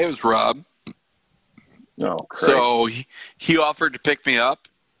today. It was Rob. Oh, Christ. So he offered to pick me up,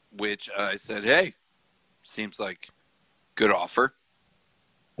 which I said, hey, seems like good offer.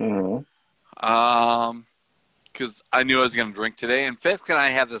 Mhm. Because I knew I was going to drink today. And Fisk and I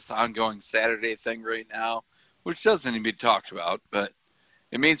have this ongoing Saturday thing right now, which doesn't need to be talked about, but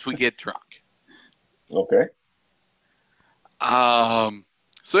it means we get drunk. Okay.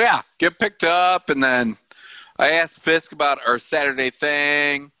 So yeah, get picked up, and then I asked Fisk about our Saturday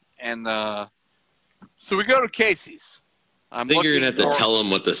thing, and so we go to Casey's. I think you're going to have to tell them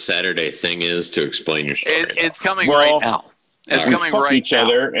what the Saturday thing is to explain your story. It's coming Well, right now. It's we coming Fuck right each now.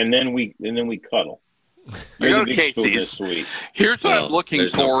 other, and then we cuddle. We You're go the to big spoon Casey's. this week. Here's what Well, I'm looking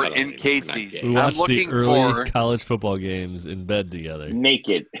there's no for cuddling. in We're not Casey's. gay. We I'm watched the looking early for college football games in bed together.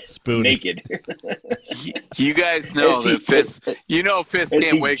 Naked. Spoon. Naked. you guys know As he- that Fisk. You know Fisk as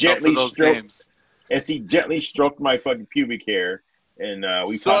can't he wake up for gently those stroked- games. As he gently stroked my fucking pubic hair, and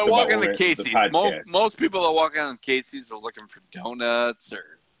we So I talked walk about into the Casey's. podcast. Most people that walk into Casey's are looking for donuts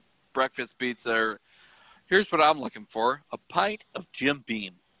or breakfast pizza. Or, here's what I'm looking for: a pint of Jim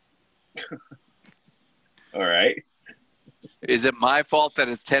Beam. All right. Is it my fault that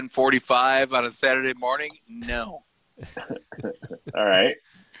it's 10:45 on a Saturday morning? No. All right.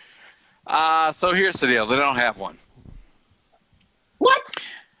 So here's the deal: they don't have one. What?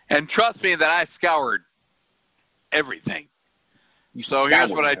 And trust me that I scoured everything. So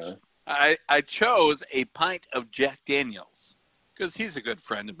here's what I chose: a pint of Jack Daniels because he's a good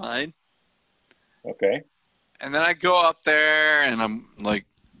friend of mine. Okay. And then I go up there and I'm like,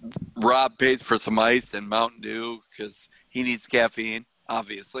 Rob pays for some ice and Mountain Dew because he needs caffeine,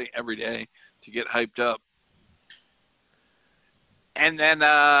 obviously, every day to get hyped up. And then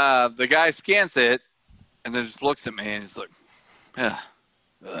the guy scans it and then just looks at me and he's like,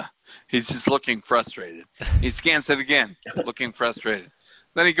 he's just looking frustrated. He scans it again, looking frustrated.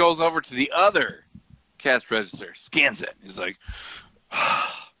 Then he goes over to the other cash register, scans it. He's like,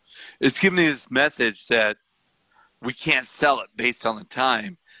 it's giving me this message that we can't sell it based on the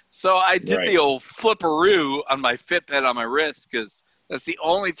time. So I did the old flipperoo on my Fitbit on my wrist because that's the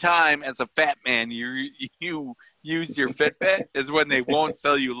only time as a fat man you use your Fitbit is when they won't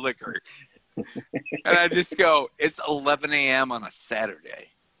sell you liquor. And I just go, it's 11 a.m. on a Saturday.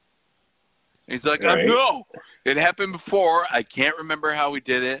 And he's like, Right. no, it happened before. I can't remember how we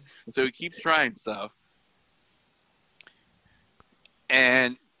did it. So he keeps trying stuff.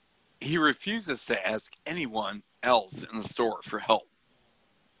 And he refuses to ask anyone else in the store for help.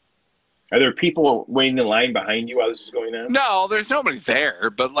 Are there people waiting in line behind you while this is going on? No, there's nobody there.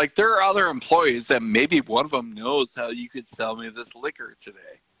 But, like, there are other employees that maybe one of them knows how you could sell me this liquor today.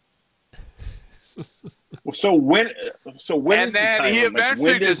 So when And is the then time he limit?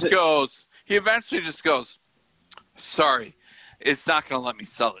 eventually When does just goes, sorry, it's not going to let me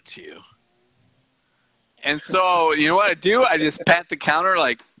sell it to you. And so, you know what I do? I just pat the counter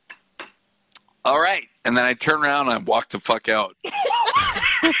like, all right. And then I turn around and I walk the fuck out.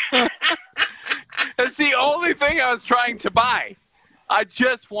 That's the only thing I was trying to buy. I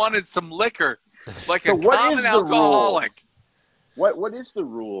just wanted some liquor, like So a what is common the alcoholic. What is the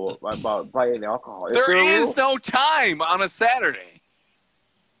rule about buying alcohol? There a is rule? no time on a Saturday.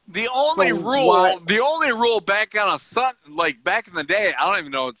 The only So rule back on back in the day, I don't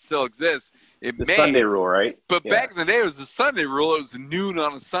even know if it still exists. It The may, Sunday rule, right? but Yeah. back in the day it was the Sunday rule. It was noon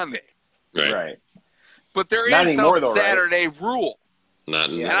on a Sunday. Right. But there Not is anymore, no though, right? Saturday rule. Not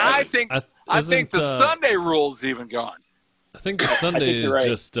in Yeah. this And I country. think I think the Sunday rule's even gone. I think the Sunday you're is right.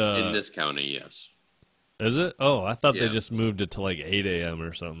 just. In this county, yes. Is it? Oh, I thought Yeah. they just moved it to like 8 a.m.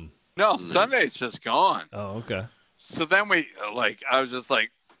 or something. No, Sunday's just gone. Oh, okay. So then I was just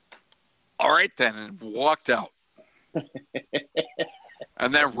like, all right then, and walked out.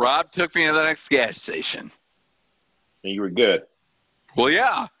 And then Rob took me to the next gas station. And you were good. Well,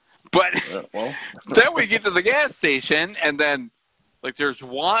 yeah. But Well, then we get to the gas station, and then, like, there's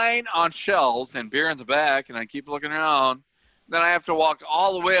wine on shelves and beer in the back, and I keep looking around. Then I have to walk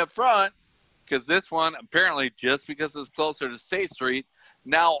all the way up front, because this one, apparently, just because it's closer to State Street,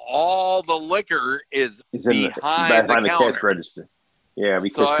 now all the liquor is he's in behind the the counter. cash register. Yeah,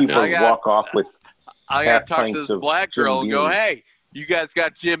 because So people I got- walk off with. I got half to talk to pints this of black Jim girl and go, Beam. hey, you guys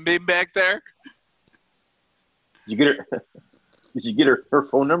got Jim Beam back there? Did you get her? Did you get her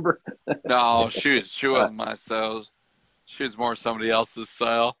phone number? No, she wasn't my style. She was more somebody else's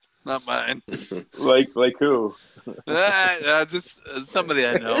style, not mine. Like who? Just somebody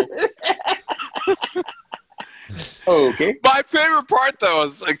I know. Oh, okay. My favorite part, though,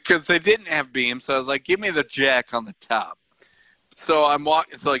 is because they didn't have Beam, so I was like, give me the Jack on the top. So I'm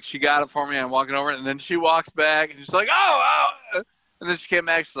walking. It's like she got it for me. I'm walking over, and then she walks back, and she's like, "Oh!" And then she came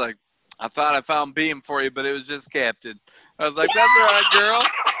back. She's like, "I thought I found Beam for you, but it was just Captain." I was like, "That's all right, girl.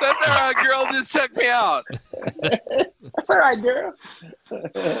 That's all right, girl. Just check me out." That's all right, girl.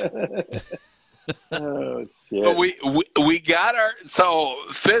 Oh shit! But we got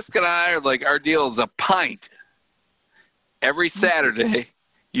Fisk and I are like, our deal is a pint every Saturday.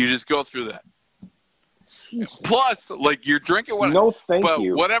 You just go through that. Jesus. Plus, like, you're drinking what? No, thank But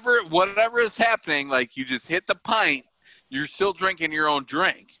you. whatever is happening, like, you just hit the pint. You're still drinking your own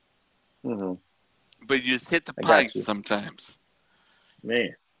drink, Mhm. but you just hit the I got pint you. sometimes.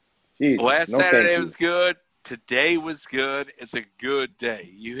 Man, jeez. Last no, thank Saturday you. was good. Today was good. It's a good day.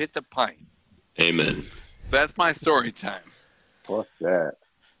 You hit the pint. Amen. That's my story time. Fuck that.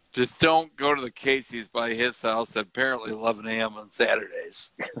 Just don't go to the Casey's by his house at apparently 11 a.m. on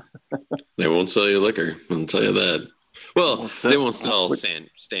Saturdays. They won't sell you liquor. I'll tell you that. Well, What's they that? won't sell Stan.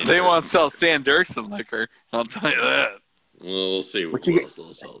 They won't sell Stan Dirksen liquor. I'll tell you that. Well, we'll see What what you else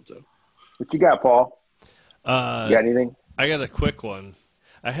they'll sell it to. What you got, Paul? You Uh, got anything? I got a quick one.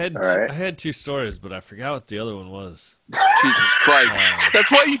 I had All right. I had two stories, but I forgot what the other one was. Jesus Christ. Uh, That's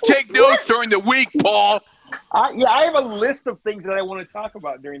why you take notes during the week, Paul. I have a list of things that I want to talk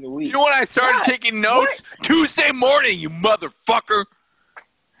about during the week. You know when I started What? taking notes? Tuesday morning, you motherfucker.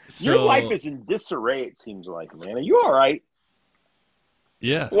 Your so, life is in disarray. It seems like, man. Are you all right?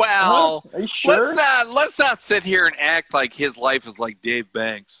 yeah. Well, Are you sure? let's not sit here and act like his life is like Dave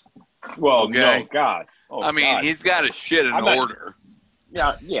Banks. Well, Okay. no, God. Oh, I mean, God. he's got his shit in I'm not- order.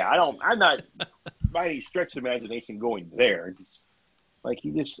 Yeah. I'm not by any stretch of imagination going there. Just, like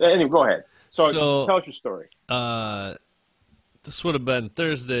you just. Anyway, go ahead. So tell us your story. This would have been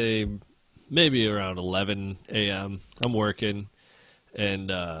Thursday, maybe around 11 a.m. I'm working,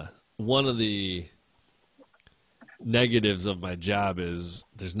 and one of the negatives of my job is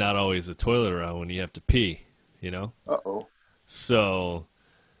there's not always a toilet around when you have to pee, you know? Uh-oh. So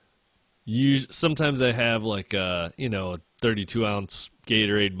sometimes I have like a 32-ounce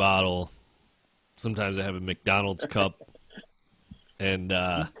Gatorade bottle. Sometimes I have a McDonald's cup. And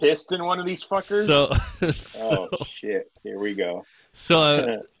Pissed in one of these fuckers? so Oh, shit. Here we go.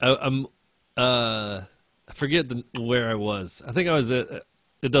 So I forget where I was. I think I was at.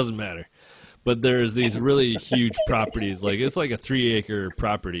 It doesn't matter, But there's these really huge properties, like it's like a 3-acre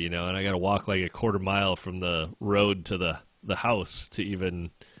property, and I got to walk like a quarter mile from the road to the house to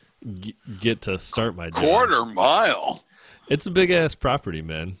even get to start my job. Quarter mile. It's a big ass property,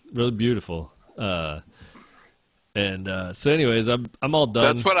 man. Really beautiful. So anyways, I'm all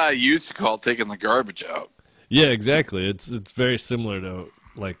done. That's what I used to call taking the garbage out. Yeah, exactly. It's very similar to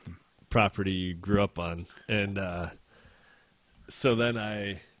like the property you grew up on, and so then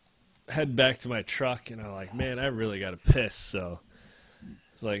I head back to my truck, and I'm like, man, I really got to piss. So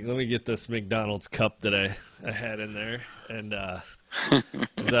it's like, let me get this McDonald's cup that I had in there, and I'm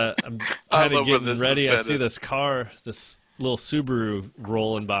kind of getting ready. I see this car, this little Subaru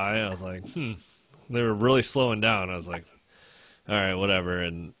rolling by. I was like, they were really slowing down. I was like, all right, whatever,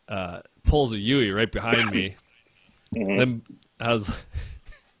 and pulls a Yui right behind me. Then as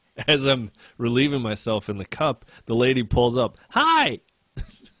I'm relieving myself in the cup, the lady pulls up. Hi.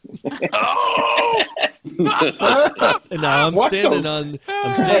 Oh! And now I'm standing on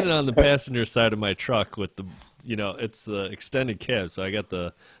the passenger side of my truck with the, it's the extended cab, so I got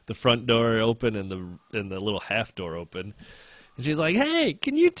the front door open and the little half door open. And she's like, "Hey,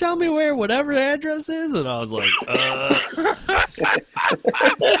 can you tell me where whatever address is?" And I was like, "Hold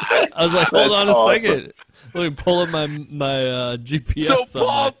on a second. Let me pull up my GPS." So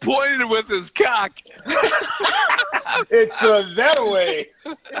Paul pointed with his cock. It's that way.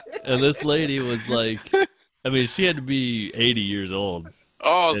 And this lady was like, I mean, she had to be 80 years old.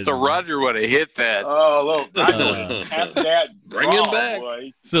 Oh, so Roger would have hit that. Oh, look, I would have that. Bring him back.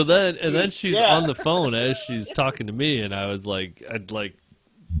 Boy. So then she's on the phone as she's talking to me, and I was like, I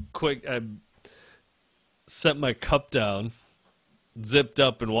set my cup down, zipped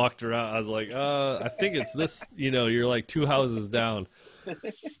up, and walked around. I was like, I think it's this. You're like 2 houses down.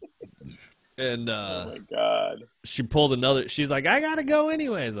 And oh my God, she pulled another. She's like, "I gotta go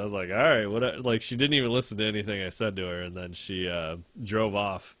anyways." I was like, "All right, what?" Like, she didn't even listen to anything I said to her, and then she drove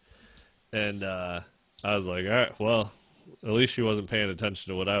off. And I was like, "All right, well, at least she wasn't paying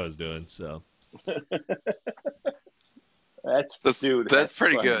attention to what I was doing." So that's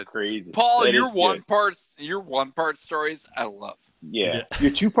pretty good. Crazy, Paul. Your one part stories, I love. Yeah.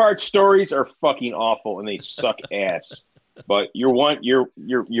 Your 2-part stories are fucking awful, and they suck ass. But your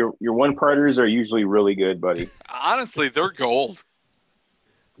one-parters are usually really good, buddy. Honestly, they're gold.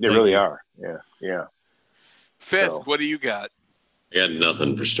 They really are. Yeah. Fisk, what do you got? I got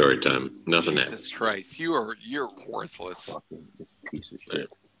nothing for story time. Nothing. Jesus Christ, you're worthless. Fucking piece of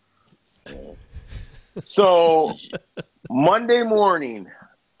shit. Yeah. So Monday morning,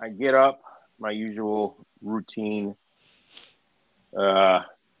 I get up, my usual routine. I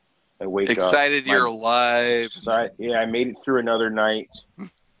wake excited up. You're alive. Yeah, I made it through another night.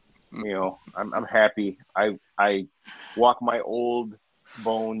 I'm happy. I walk my old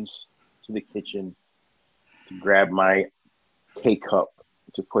bones to the kitchen to grab my K-cup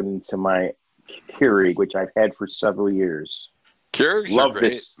to put into my Keurig, which I've had for several years. Keurigs are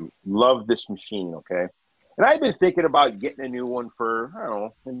great. Love this machine, okay? And I've been thinking about getting a new one for, I don't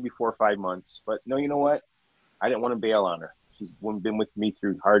know, maybe 4 or 5 months. But no, you know what? I didn't want to bail on her. She's been with me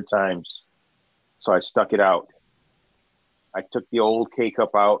through hard times. So I stuck it out. I took the old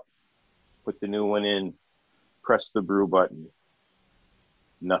K-cup out, put the new one in, pressed the brew button.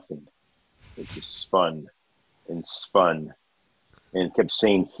 Nothing. It just spun and kept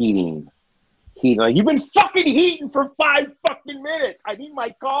saying heating. Like, you've been fucking heating for 5 fucking minutes. I need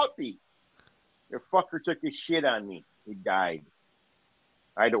my coffee. Your fucker took his shit on me. He died.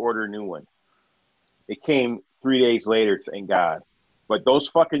 I had to order a new one. It came 3 days later, thank God. But those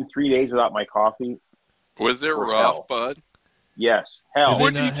fucking 3 days without my coffee. Was it rough, hell. bud? Yes. Hell.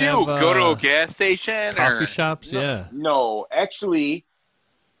 What'd you do? Go to a gas station? Coffee shops? Yeah. No, actually,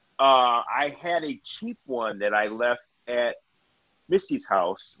 I had a cheap one that I left at Missy's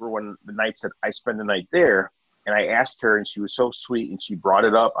house for one of the nights that I spent the night there. And I asked her, and she was so sweet, and she brought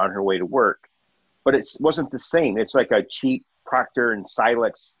it up on her way to work. But it wasn't the same. It's like a cheap Procter and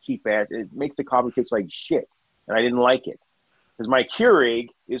Silex cheap ass. It makes the coffee taste like shit. And I didn't like it. Because my Keurig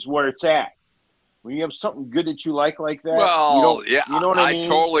is where it's at. When you have something good that you like that, well, you know what I mean? I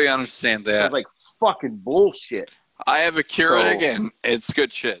totally understand that. It's like fucking bullshit. I have a Keurig, and it's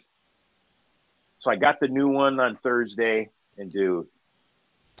good shit. So I got the new one on Thursday, and dude,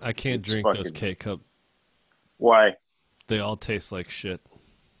 I can't drink those K-cup. Why? They all taste like shit.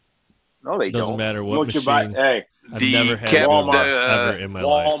 No, they Doesn't don't. matter what machine. Hey, I've never had one ever in my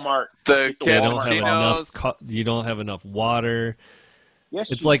life. Walmart. The you don't have enough water.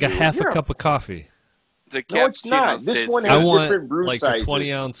 Yes, it's like a half a cup of coffee. the No, it's not. cappuccino This tastes one good. I has want different brew like sizes. a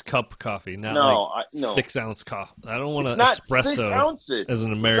 20-ounce cup coffee, not No, like 6-ounce coffee. I don't want It's an not 6 espresso ounces. as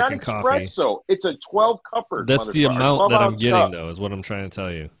an It's American not coffee. espresso. It's a 12 cupper. That's the amount 12 that I'm ounce getting, cup. though, is what I'm trying to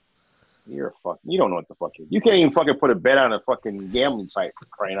tell you. You're a fuck. You don't know what the fuck you can't even fucking put a bet on a fucking gambling site for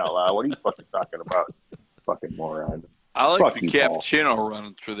crying out loud. What are you fucking talking about? Fucking moron. I like Fuck the you, Paul. cappuccino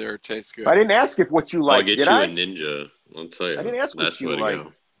running through there. It tastes good. I didn't ask if what you like. I'll get Did you I? a Ninja. I'll tell you. I didn't ask what That's you the way to like.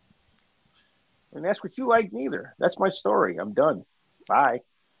 go. I didn't ask what you like neither. That's my story. I'm done. Bye.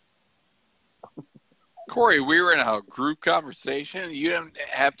 Corey, we were in a group conversation. You didn't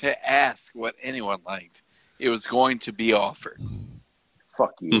have to ask what anyone liked. It was going to be offered.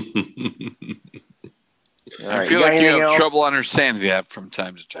 Fuck you. All I right, feel got like you anything have else? trouble understanding that from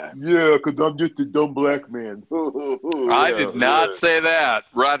time to time. Yeah, because I'm just a dumb black man. I did not say that.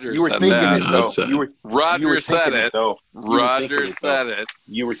 Roger You were said thinking that. it, though. That's it. You were Roger said thinking it. though. You were thinking Roger it, though. said it.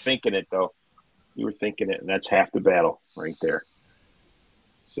 You were thinking it, though. You were thinking it, and that's half the battle right there.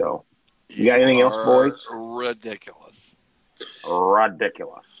 So, you got anything else, boys? Ridiculous.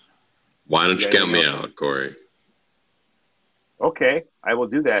 Ridiculous. Why don't you Yeah, count me yeah. out, Corey? Okay, I will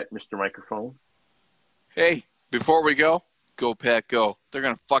do that, Mr. Microphone. Hey, before we go, go Pack, go. They're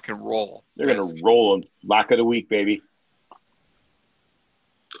gonna fucking roll. They're going to roll them. Lock of the week, baby.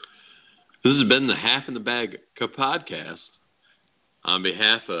 This has been the Half in the Bag podcast. On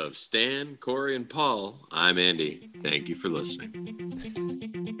behalf of Stan, Corey, and Paul, I'm Andy. Thank you for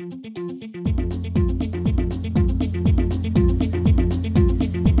listening.